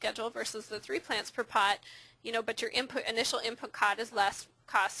production schedule versus the 3 plants per pot. But your initial input cost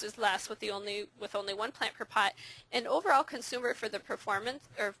is less with only 1 plant per pot, and overall consumer for the performance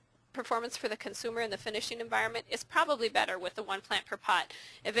for the consumer in the finishing environment is probably better with the 1 plant per pot.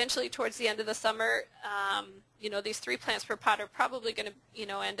 Eventually, towards the end of the summer, these 3 plants per pot are probably going to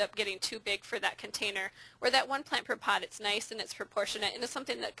end up getting too big for that container. Where that 1 plant per pot, it's nice and it's proportionate, and it's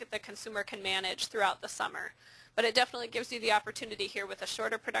something that the consumer can manage throughout the summer. But it definitely gives you the opportunity here with a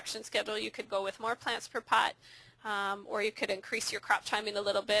shorter production schedule. You could go with more plants per pot, or you could increase your crop timing a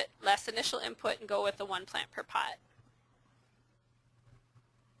little bit, less initial input, and go with the 1 plant per pot.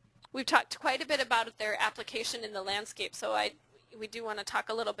 We've talked quite a bit about their application in the landscape, so we do want to talk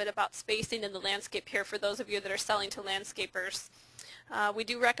a little bit about spacing in the landscape here for those of you that are selling to landscapers. We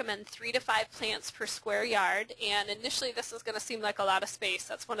do recommend 3 to 5 plants per square yard, and initially this is going to seem like a lot of space.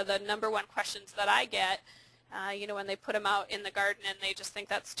 That's one of the #1 questions that I get. When they put them out in the garden and they just think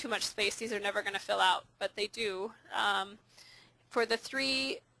that's too much space, these are never going to fill out, but they do.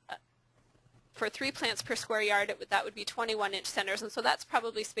 For 3 plants per square yard, that would be 21-inch centers, and so that's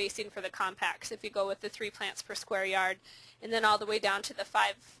probably spacing for the compacts if you go with the 3 plants per square yard. And then all the way down to the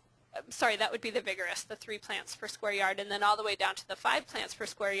 5, that would be the vigorous, the 3 plants per square yard, and then all the way down to the 5 plants per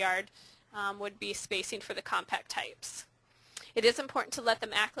square yard would be spacing for the compact types. It is important to let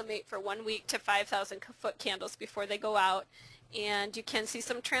them acclimate for 1 week to 5,000-foot candles before they go out, and you can see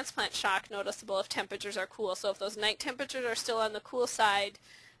some transplant shock noticeable if temperatures are cool. So if those night temperatures are still on the cool side,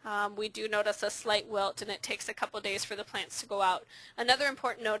 we do notice a slight wilt, and it takes a couple days for the plants to go out. Another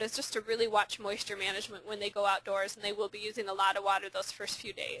important note is just to really watch moisture management when they go outdoors, and they will be using a lot of water those first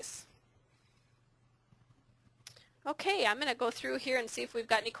few days. Okay, I'm going to go through here and see if we've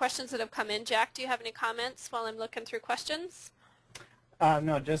got any questions that have come in. Jack, do you have any comments while I'm looking through questions?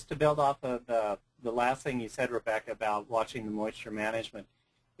 No, just to build off of the last thing you said, Rebecca, about watching the moisture management.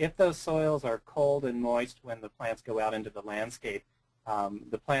 If those soils are cold and moist when the plants go out into the landscape,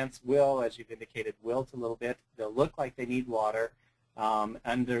 the plants will, as you've indicated, wilt a little bit. They'll look like they need water.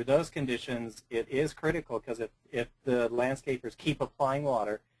 Under those conditions, it is critical because if the landscapers keep applying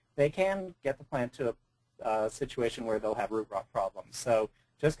water, they can get the plant to a situation where they'll have root rot problems. So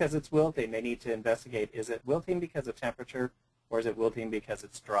just because it's wilting, they need to investigate, is it wilting because of temperature or is it wilting because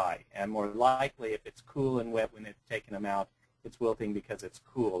it's dry? And more likely, if it's cool and wet when they've taken them out, it's wilting because it's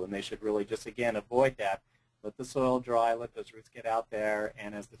cool. And they should really just, again, avoid that. Let the soil dry, let those roots get out there,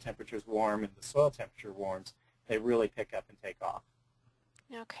 and as the temperatures warm and the soil temperature warms, they really pick up and take off.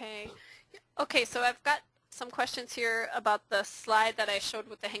 Okay. Okay, so I've got some questions here about the slide that I showed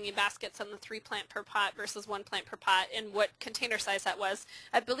with the hanging baskets and the 3 plant per pot versus 1 plant per pot and what container size that was.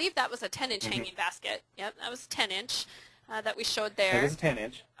 I believe that was a 10-inch hanging basket. Yep, that was 10-inch that we showed there. That was a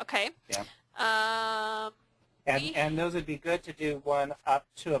 10-inch. Okay. Yeah. And those would be good to do one up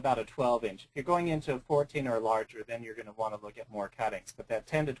to about a 12-inch. If you're going into a 14 or larger, then you're going to want to look at more cuttings. But that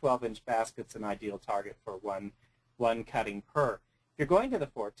 10 to 12-inch basket's an ideal target for one cutting per. If you're going to the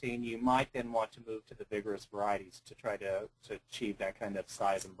 14, you might then want to move to the vigorous varieties to try to achieve that kind of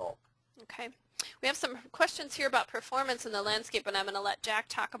size and bulk. Okay. We have some questions here about performance in the landscape, and I'm going to let Jack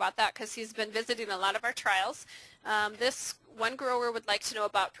talk about that because he's been visiting a lot of our trials. This one grower would like to know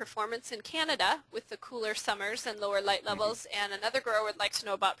about performance in Canada with the cooler summers and lower light levels, and another grower would like to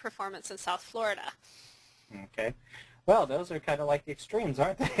know about performance in South Florida. Okay. Well, those are kind of like the extremes,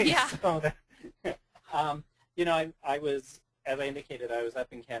 aren't they? Yeah. So you know, I was, as I indicated, I was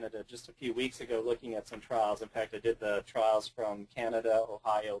up in Canada just a few weeks ago looking at some trials. In fact, I did the trials from Canada,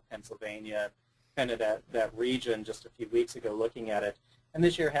 Ohio, Pennsylvania, kind of that region just a few weeks ago looking at it. And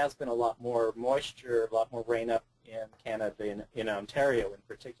this year has been a lot more moisture, a lot more rain up in Canada, in Ontario in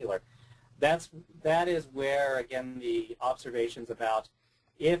particular. That is where, again, the observations about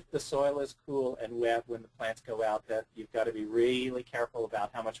if the soil is cool and wet when the plants go out, that you've got to be really careful about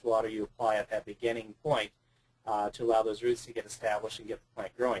how much water you apply at that beginning point to allow those roots to get established and get the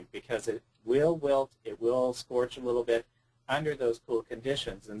plant growing, because it will wilt, it will scorch a little bit under those cool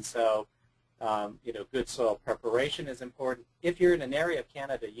conditions. And so, you know, good soil preparation is important. If you're in an area of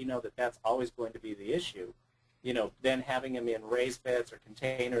Canada, you know that that's always going to be the issue. You know, then having them in raised beds or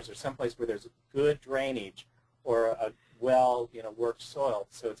containers or someplace where there's good drainage or a well, you know, worked soil,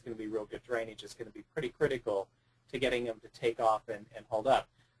 so it's going to be real good drainage, is going to be pretty critical to getting them to take off and hold up.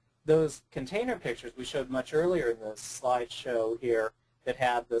 Those container pictures we showed much earlier in the slideshow here that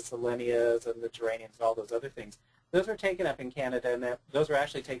had the selenias and the geraniums and all those other things, those were taken up in Canada, and those were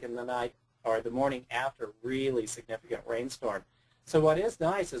actually taken the night or the morning after really significant rainstorm. So what is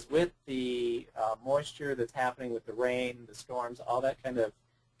nice is with the moisture that's happening with the rain, the storms, all that kind of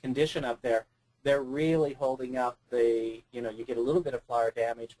condition up there, they're really holding up the, you know, you get a little bit of flower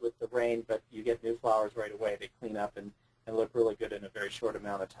damage with the rain, but you get new flowers right away. They clean up and look really good in a very short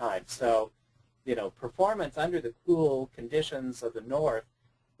amount of time. So, you know, performance under the cool conditions of the north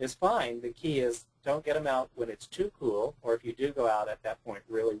is fine. The key is don't get them out when it's too cool, or if you do go out at that point,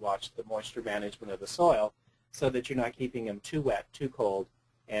 really watch the moisture management of the soil so that you're not keeping them too wet, too cold,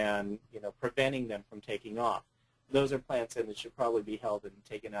 and, you know, preventing them from taking off. Those are plants that should probably be held and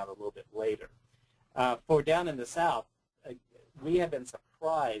taken out a little bit later. For down in the south, we have been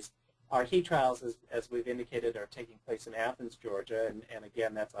surprised. Our heat trials, as we've indicated, are taking place in Athens, Georgia, and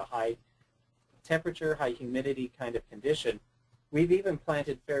again, that's a high temperature, high humidity kind of condition. We've even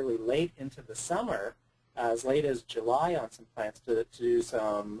planted fairly late into the summer, as late as July on some plants to do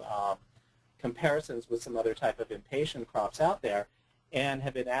some comparisons with some other type of impatient crops out there, and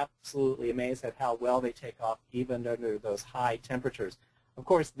have been absolutely amazed at how well they take off even under those high temperatures. Of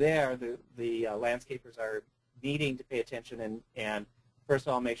course, there, the landscapers are needing to pay attention and first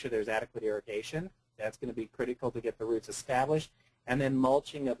of all, make sure there's adequate irrigation. That's going to be critical to get the roots established. And then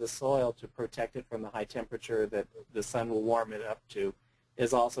mulching of the soil to protect it from the high temperature that the sun will warm it up to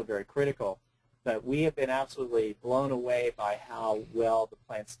is also very critical. But we have been absolutely blown away by how well the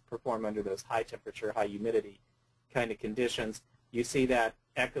plants perform under those high temperature, high humidity kind of conditions. You see that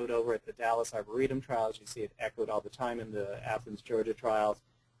echoed over at the Dallas Arboretum trials. You see it echoed all the time in the Athens, Georgia trials.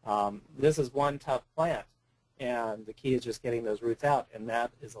 This is one tough plant, and the key is just getting those roots out, and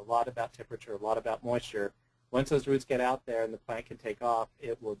that is a lot about temperature, a lot about moisture. Once those roots get out there and the plant can take off,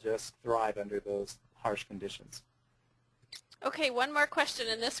 it will just thrive under those harsh conditions. Okay, one more question,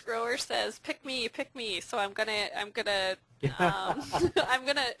 and this grower says, "Pick me, pick me." So I'm gonna I'm gonna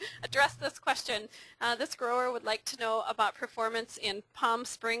address this question. This grower would like to know about performance in Palm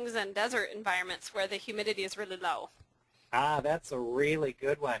Springs and desert environments where the humidity is really low. That's a really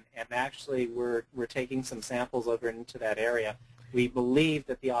good one, and actually we're taking some samples over into that area. We believe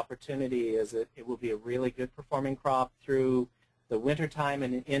that the opportunity is that it will be a really good performing crop through the wintertime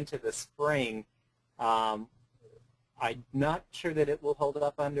and into the spring. I'm not sure that it will hold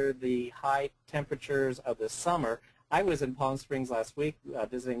up under the high temperatures of the summer. I was in Palm Springs last week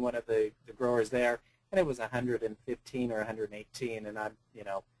visiting one of the growers there, and it was 115 or 118, and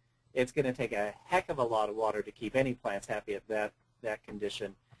it's going to take a heck of a lot of water to keep any plants happy at that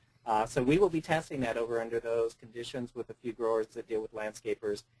condition. So we will be testing that over under those conditions with a few growers that deal with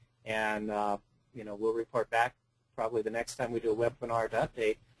landscapers, and we'll report back probably the next time we do a webinar to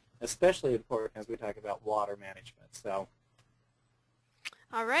update, especially important as we talk about water management. So,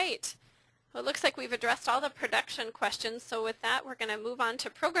 all right. Well, it looks like we've addressed all the production questions, so with that we're going to move on to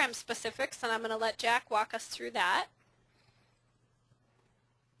program specifics, and I'm going to let Jack walk us through that.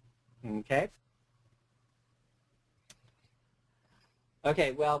 Okay.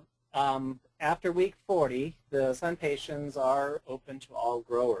 Okay, well, after week 40, the SunPatiens are open to all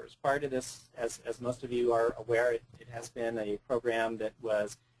growers. Prior to this, as most of you are aware, it has been a program that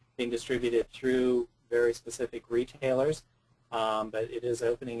was being distributed through very specific retailers, but it is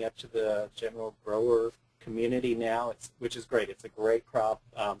opening up to the general grower community now, which is great. It's a great crop.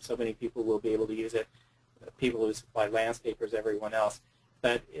 So many people will be able to use it, people who supply landscapers, everyone else.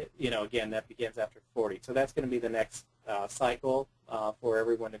 But, again, that begins after 40. So that's going to be the next cycle for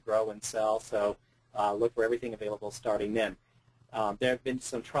everyone to grow and sell. So look for everything available starting then. There have been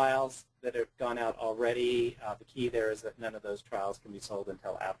some trials that have gone out already. The key there is that none of those trials can be sold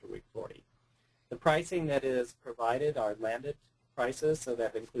until after week 40. The pricing that is provided are landed prices, so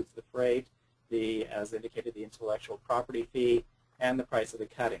that includes the freight, as indicated, the intellectual property fee, and the price of the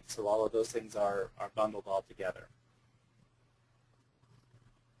cutting. So all of those things are bundled all together.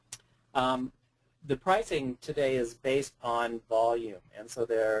 The pricing today is based on volume, and so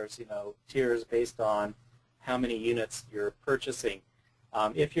there's tiers based on how many units you're purchasing.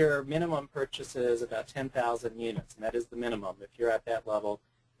 If your minimum purchase is about 10,000 units, and that is the minimum, if you're at that level,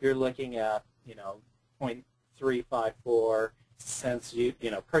 you're looking at 0.354 cents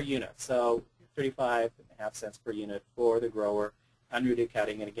per unit. So 35.5 cents per unit for the grower, unrooted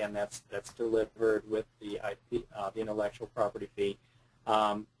cutting, and again that's delivered with the intellectual property fee.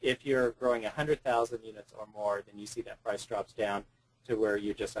 If you're growing 100,000 units or more, then you see that price drops down to where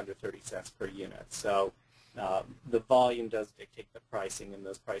you're just under 30 cents per unit. So the volume does dictate the pricing, and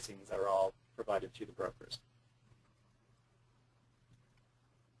those pricings are all provided to the brokers.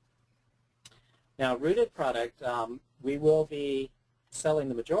 Now, rooted product, we will be selling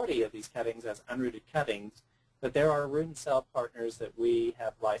the majority of these cuttings as unrooted cuttings, but there are root and cell partners that we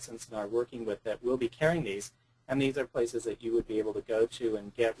have licensed and are working with that will be carrying these. And these are places that you would be able to go to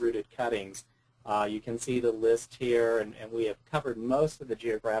and get rooted cuttings. You can see the list here, and we have covered most of the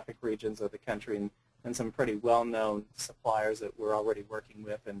geographic regions of the country and some pretty well-known suppliers that we're already working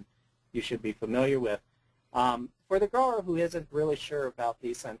with and you should be familiar with. For the grower who isn't really sure about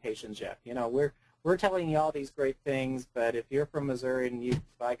these SunPatiens yet, we're telling you all these great things, but if you're from Missouri and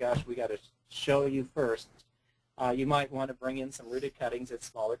by gosh, we got to show you first, you might want to bring in some rooted cuttings at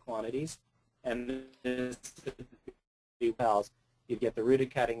smaller quantities. And this you'd get the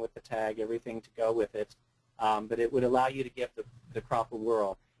rooted cutting with the tag, everything to go with it, but it would allow you to give the crop a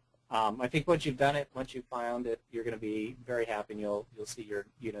whirl. I think once you've done it, once you've found it, you're going to be very happy, and you'll see your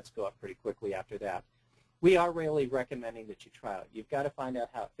units go up pretty quickly after that. We are really recommending that you try it. You've got to find out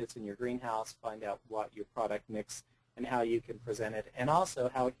how it fits in your greenhouse, find out what your product mix and how you can present it, and also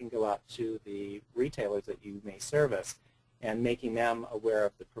how it can go out to the retailers that you may service, and making them aware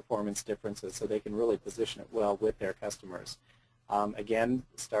of the performance differences so they can really position it well with their customers. Again,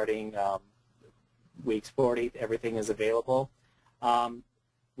 starting weeks 40, everything is available.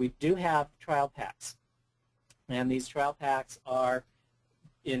 We do have trial packs, and these trial packs are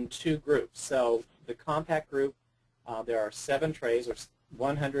in two groups. So the compact group, there are 7 trays or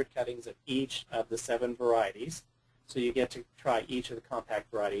 100 cuttings of each of the 7 varieties. So you get to try each of the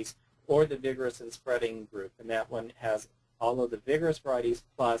compact varieties, or the vigorous and spreading group, and that one has all of the vigorous varieties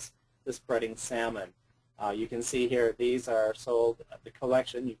plus the spreading salmon. You can see here these are sold at the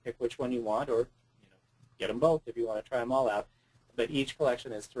collection. You pick which one you want, or get them both if you want to try them all out. But each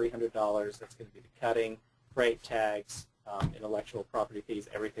collection is $300. That's going to be the cutting, freight, tags, intellectual property fees,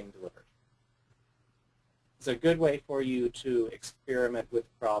 everything delivered. It's a good way for you to experiment with the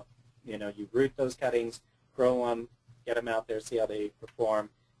crop. You root those cuttings, grow them, get them out there, see how they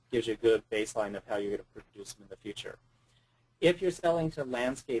perform. Gives you a good baseline of how you're going to produce them in the future. If you're selling to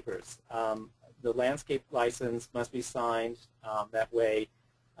landscapers, the landscape license must be signed. That way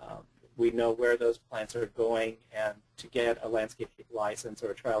we know where those plants are going, and to get a landscape license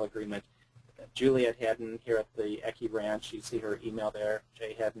or a trial agreement, Juliet Hedden here at the Ecke Ranch, you see her email there,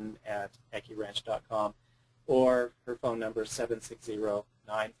 jhedden@eckeranch.com, or her phone number is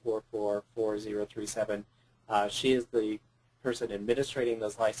 760-944-4037. She is the person administrating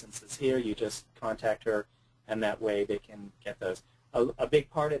those licenses here. You just contact her, and that way they can get those. A big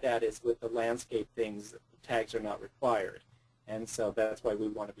part of that is with the landscape things, tags are not required. And so that's why we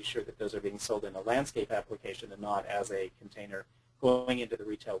want to be sure that those are being sold in a landscape application and not as a container going into the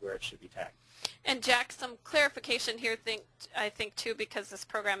retail where it should be tagged. And Jack, some clarification here, I think too, because this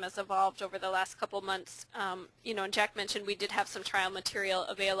program has evolved over the last couple months. You know, and Jack mentioned we did have some trial material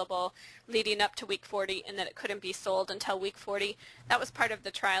available leading up to week 40, and that it couldn't be sold until week 40. That was part of the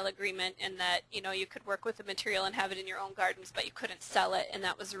trial agreement, in that, you know, you could work with the material and have it in your own gardens, but you couldn't sell it, and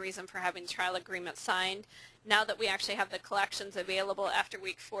that was the reason for having the trial agreement signed. Now that we actually have the collections available after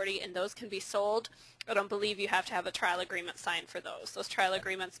week 40 and those can be sold, I don't believe you have to have a trial agreement signed for those. Those trial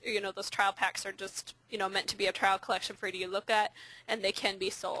agreements, you know, those trial packs are just, you know, meant to be a trial collection for you to look at, and they can be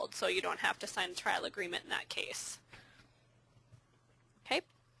sold, so you don't have to sign a trial agreement in that case. Okay?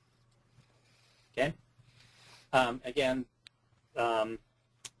 Okay. Again, the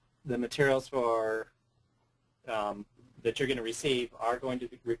materials for that you're going to receive are going to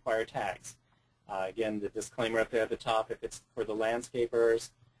require tags. Again, the disclaimer up there at the top, if it's for the landscapers,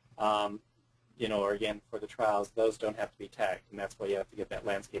 you know, or again for the trials, those don't have to be tagged, and that's why you have to get that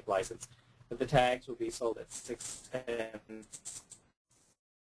landscape license. But the tags will be sold at 6 cents.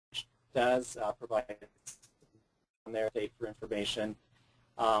 Does provide on there for information.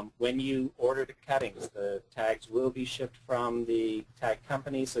 When you order the cuttings, the tags will be shipped from the tag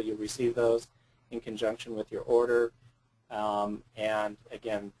company, so you'll receive those in conjunction with your order. And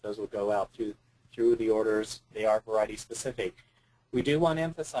again, those will go out through the orders. They are variety specific. We do want to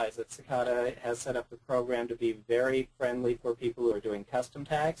emphasize that Cicada has set up the program to be very friendly for people who are doing custom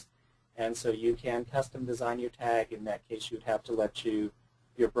tags, and so you can custom design your tag. In that case, you'd have to let your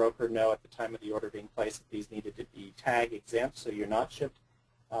broker know at the time of the order being placed that these needed to be tag exempt, so you're not shipped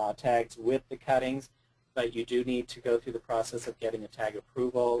tags with the cuttings, but you do need to go through the process of getting a tag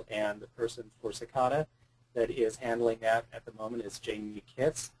approval, and the person for Cicada that is handling that at the moment is Jamie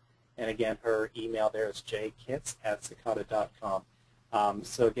Kitts. And again, her email there is jkitts@cicada.com.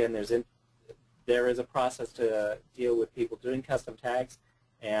 So again, there is a process to deal with people doing custom tags,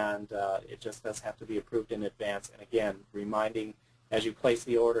 and it just does have to be approved in advance. And again, reminding as you place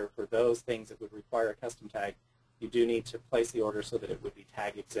the order for those things that would require a custom tag, you do need to place the order so that it would be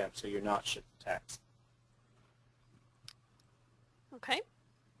tag exempt, so you're not shipped tags. Okay.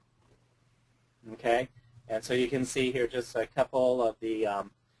 Okay. And so you can see here just a couple of the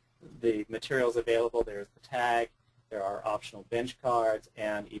materials available. There's the tag, there are optional bench cards,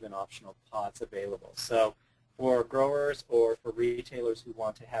 and even optional pots available. So for growers or for retailers who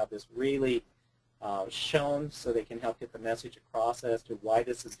want to have this really shown so they can help get the message across as to why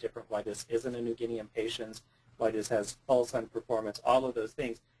this is different, why this isn't a New Guinea impatiens, why this has full sun performance, all of those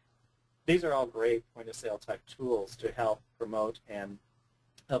things, these are all great point-of-sale type tools to help promote and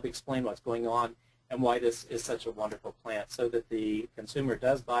help explain what's going on and why this is such a wonderful plant, so that the consumer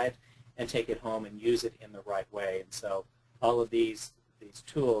does buy it and take it home and use it in the right way. And so all of these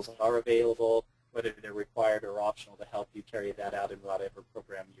tools are available, whether they're required or optional, to help you carry that out in whatever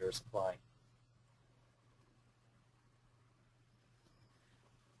program you're supplying.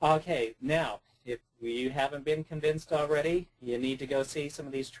 Okay, now, if you haven't been convinced already, you need to go see some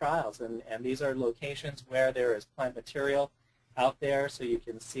of these trials. And these are locations where there is plant material out there, so you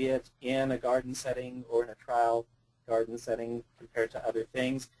can see it in a garden setting or in a trial garden setting compared to other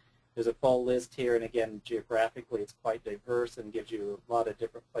things. There's a full list here, and again, geographically it's quite diverse and gives you a lot of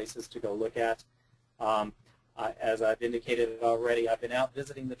different places to go look at. As I've indicated already, I've been out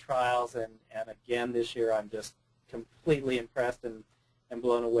visiting the trials, and again this year I'm just completely impressed and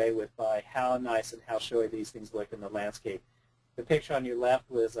blown away by how nice and how showy these things look in the landscape. The picture on your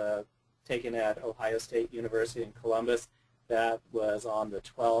left was taken at Ohio State University in Columbus. That was on the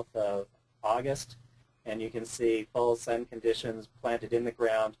 12th of August, and you can see full sun conditions planted in the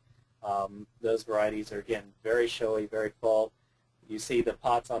ground. Those varieties are, again, very showy, very full. You see the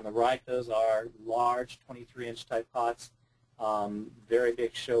pots on the right, those are large 23-inch type pots, very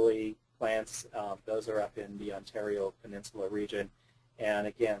big showy plants. Those are up in the Ontario Peninsula region. And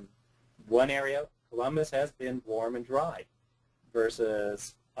again, one area, Columbus, has been warm and dry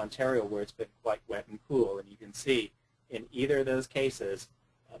versus Ontario, where it's been quite wet and cool. And you can see in either of those cases,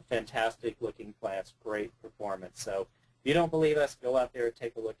 fantastic looking plants, great performance. So if you don't believe us, go out there and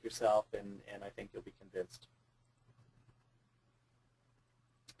take a look yourself, and I think you'll be convinced.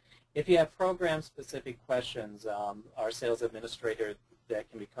 If you have program-specific questions, our sales administrator that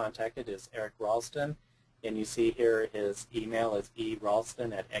can be contacted is Eric Ralston, and you see here his email is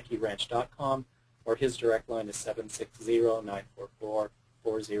eralston@eckyranch.com, or his direct line is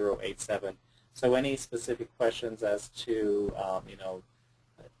 760-944-4087. So any specific questions as to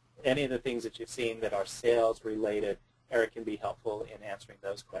any of the things that you've seen that are sales related, Eric can be helpful in answering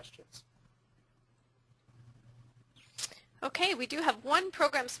those questions. Okay, we do have one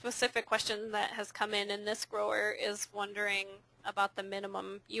program-specific question that has come in, and this grower is wondering about the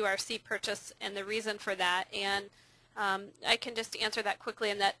minimum URC purchase and the reason for that. And I can just answer that quickly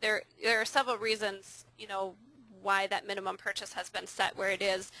in that there are several reasons, why that minimum purchase has been set where it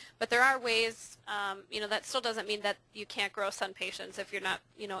is. But there are ways, that still doesn't mean that you can't grow SunPatiens if you're not,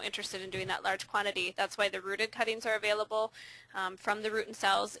 interested in doing that large quantity. That's why the rooted cuttings are available from the root and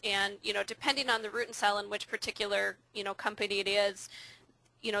cells. And, depending on the root and cell and which particular, company it is,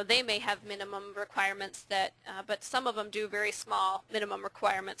 they may have minimum requirements that, but some of them do very small minimum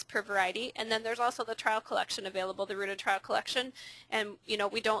requirements per variety. And then there's also the trial collection available, the rooted trial collection. And,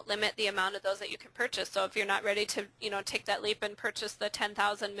 we don't limit the amount of those that you can purchase. So if you're not ready to, take that leap and purchase the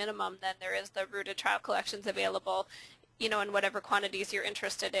 10,000 minimum, then there is the rooted trial collections available, in whatever quantities you're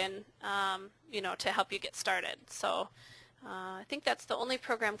interested in, to help you get started. So I think that's the only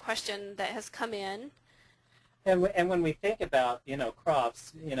program question that has come in. And when we think about,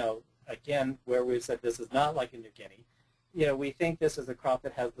 crops, again, where we've said this is not like a New Guinea, we think this is a crop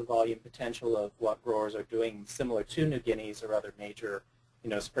that has the volume potential of what growers are doing similar to New Guineas or other major,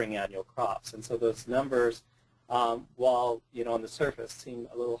 spring annual crops. And so those numbers, while, on the surface seem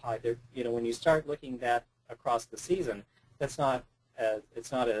a little high, when you start looking at that across the season, it's not as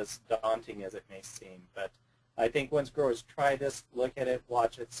daunting as it may seem. But I think once growers try this, look at it,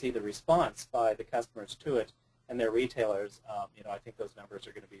 watch it, see the response by the customers to it, and their retailers, I think those numbers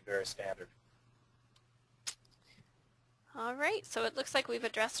are going to be very standard. All right, so it looks like we've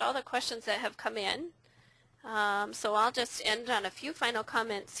addressed all the questions that have come in. So I'll just end on a few final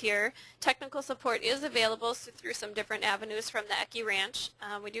comments here. Technical support is available through some different avenues from the Ecky Ranch.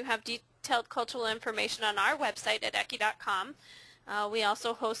 We do have detailed cultural information on our website at ecky.com. We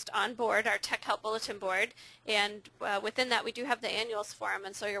also host on board our Tech Help Bulletin Board, and within that we do have the Annuals Forum,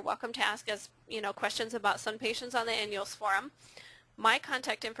 and so you're welcome to ask us questions about SunPatiens on the Annuals Forum. My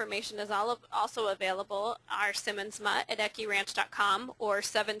contact information is also available, our Siemonsma at eckyranch.com or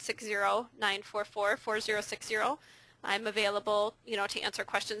 760-944-4060. I'm available, to answer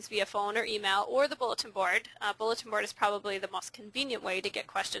questions via phone or email or the bulletin board. Bulletin board is probably the most convenient way to get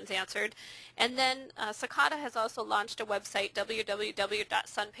questions answered. And then Sakata has also launched a website,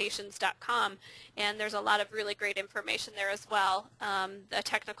 www.sunpatiens.com, and there's a lot of really great information there as well. The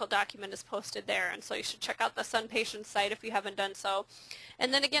technical document is posted there, and so you should check out the SunPatiens site if you haven't done so.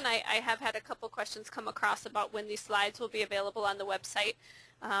 And then again, I have had a couple questions come across about when these slides will be available on the website.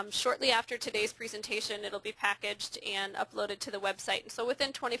 Shortly after today's presentation, it'll be packaged and uploaded to the website. And so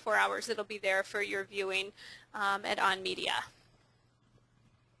within 24 hours, it'll be there for your viewing at On Media.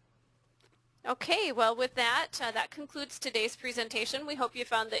 Okay, well with that, that concludes today's presentation. We hope you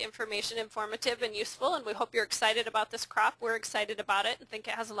found the information informative and useful, and we hope you're excited about this crop. We're excited about it and think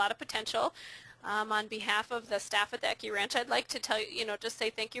it has a lot of potential. On behalf of the staff at the Ecky Ranch, I'd like to tell you, just say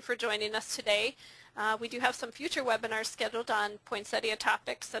thank you for joining us today. We do have some future webinars scheduled on poinsettia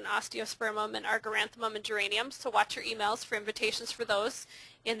topics and osteospermum and argyranthemum and geraniums, so watch your emails for invitations for those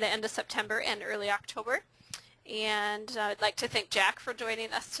in the end of September and early October. And I'd like to thank Jack for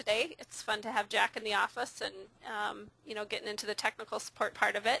joining us today. It's fun to have Jack in the office and, getting into the technical support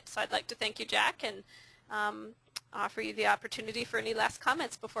part of it. So I'd like to thank you, Jack, and offer you the opportunity for any last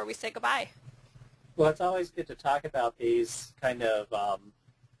comments before we say goodbye. Well, it's always good to talk about these kind of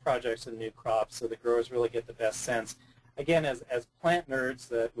projects and new crops so the growers really get the best sense. Again, as plant nerds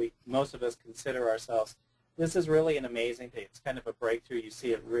that most of us consider ourselves, this is really an amazing thing. It's kind of a breakthrough. You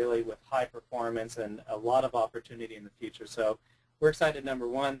see it really with high performance and a lot of opportunity in the future. So we're excited, number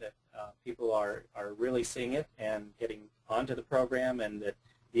one, that people are really seeing it and getting onto the program, and that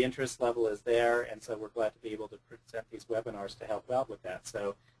the interest level is there, and so we're glad to be able to present these webinars to help out with that.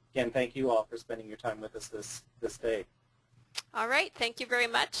 So again, thank you all for spending your time with us this day. All right, thank you very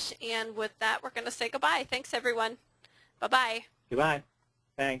much. And with that, we're going to say goodbye. Thanks, everyone. Bye-bye. Goodbye.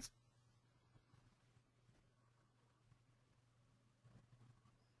 Thanks.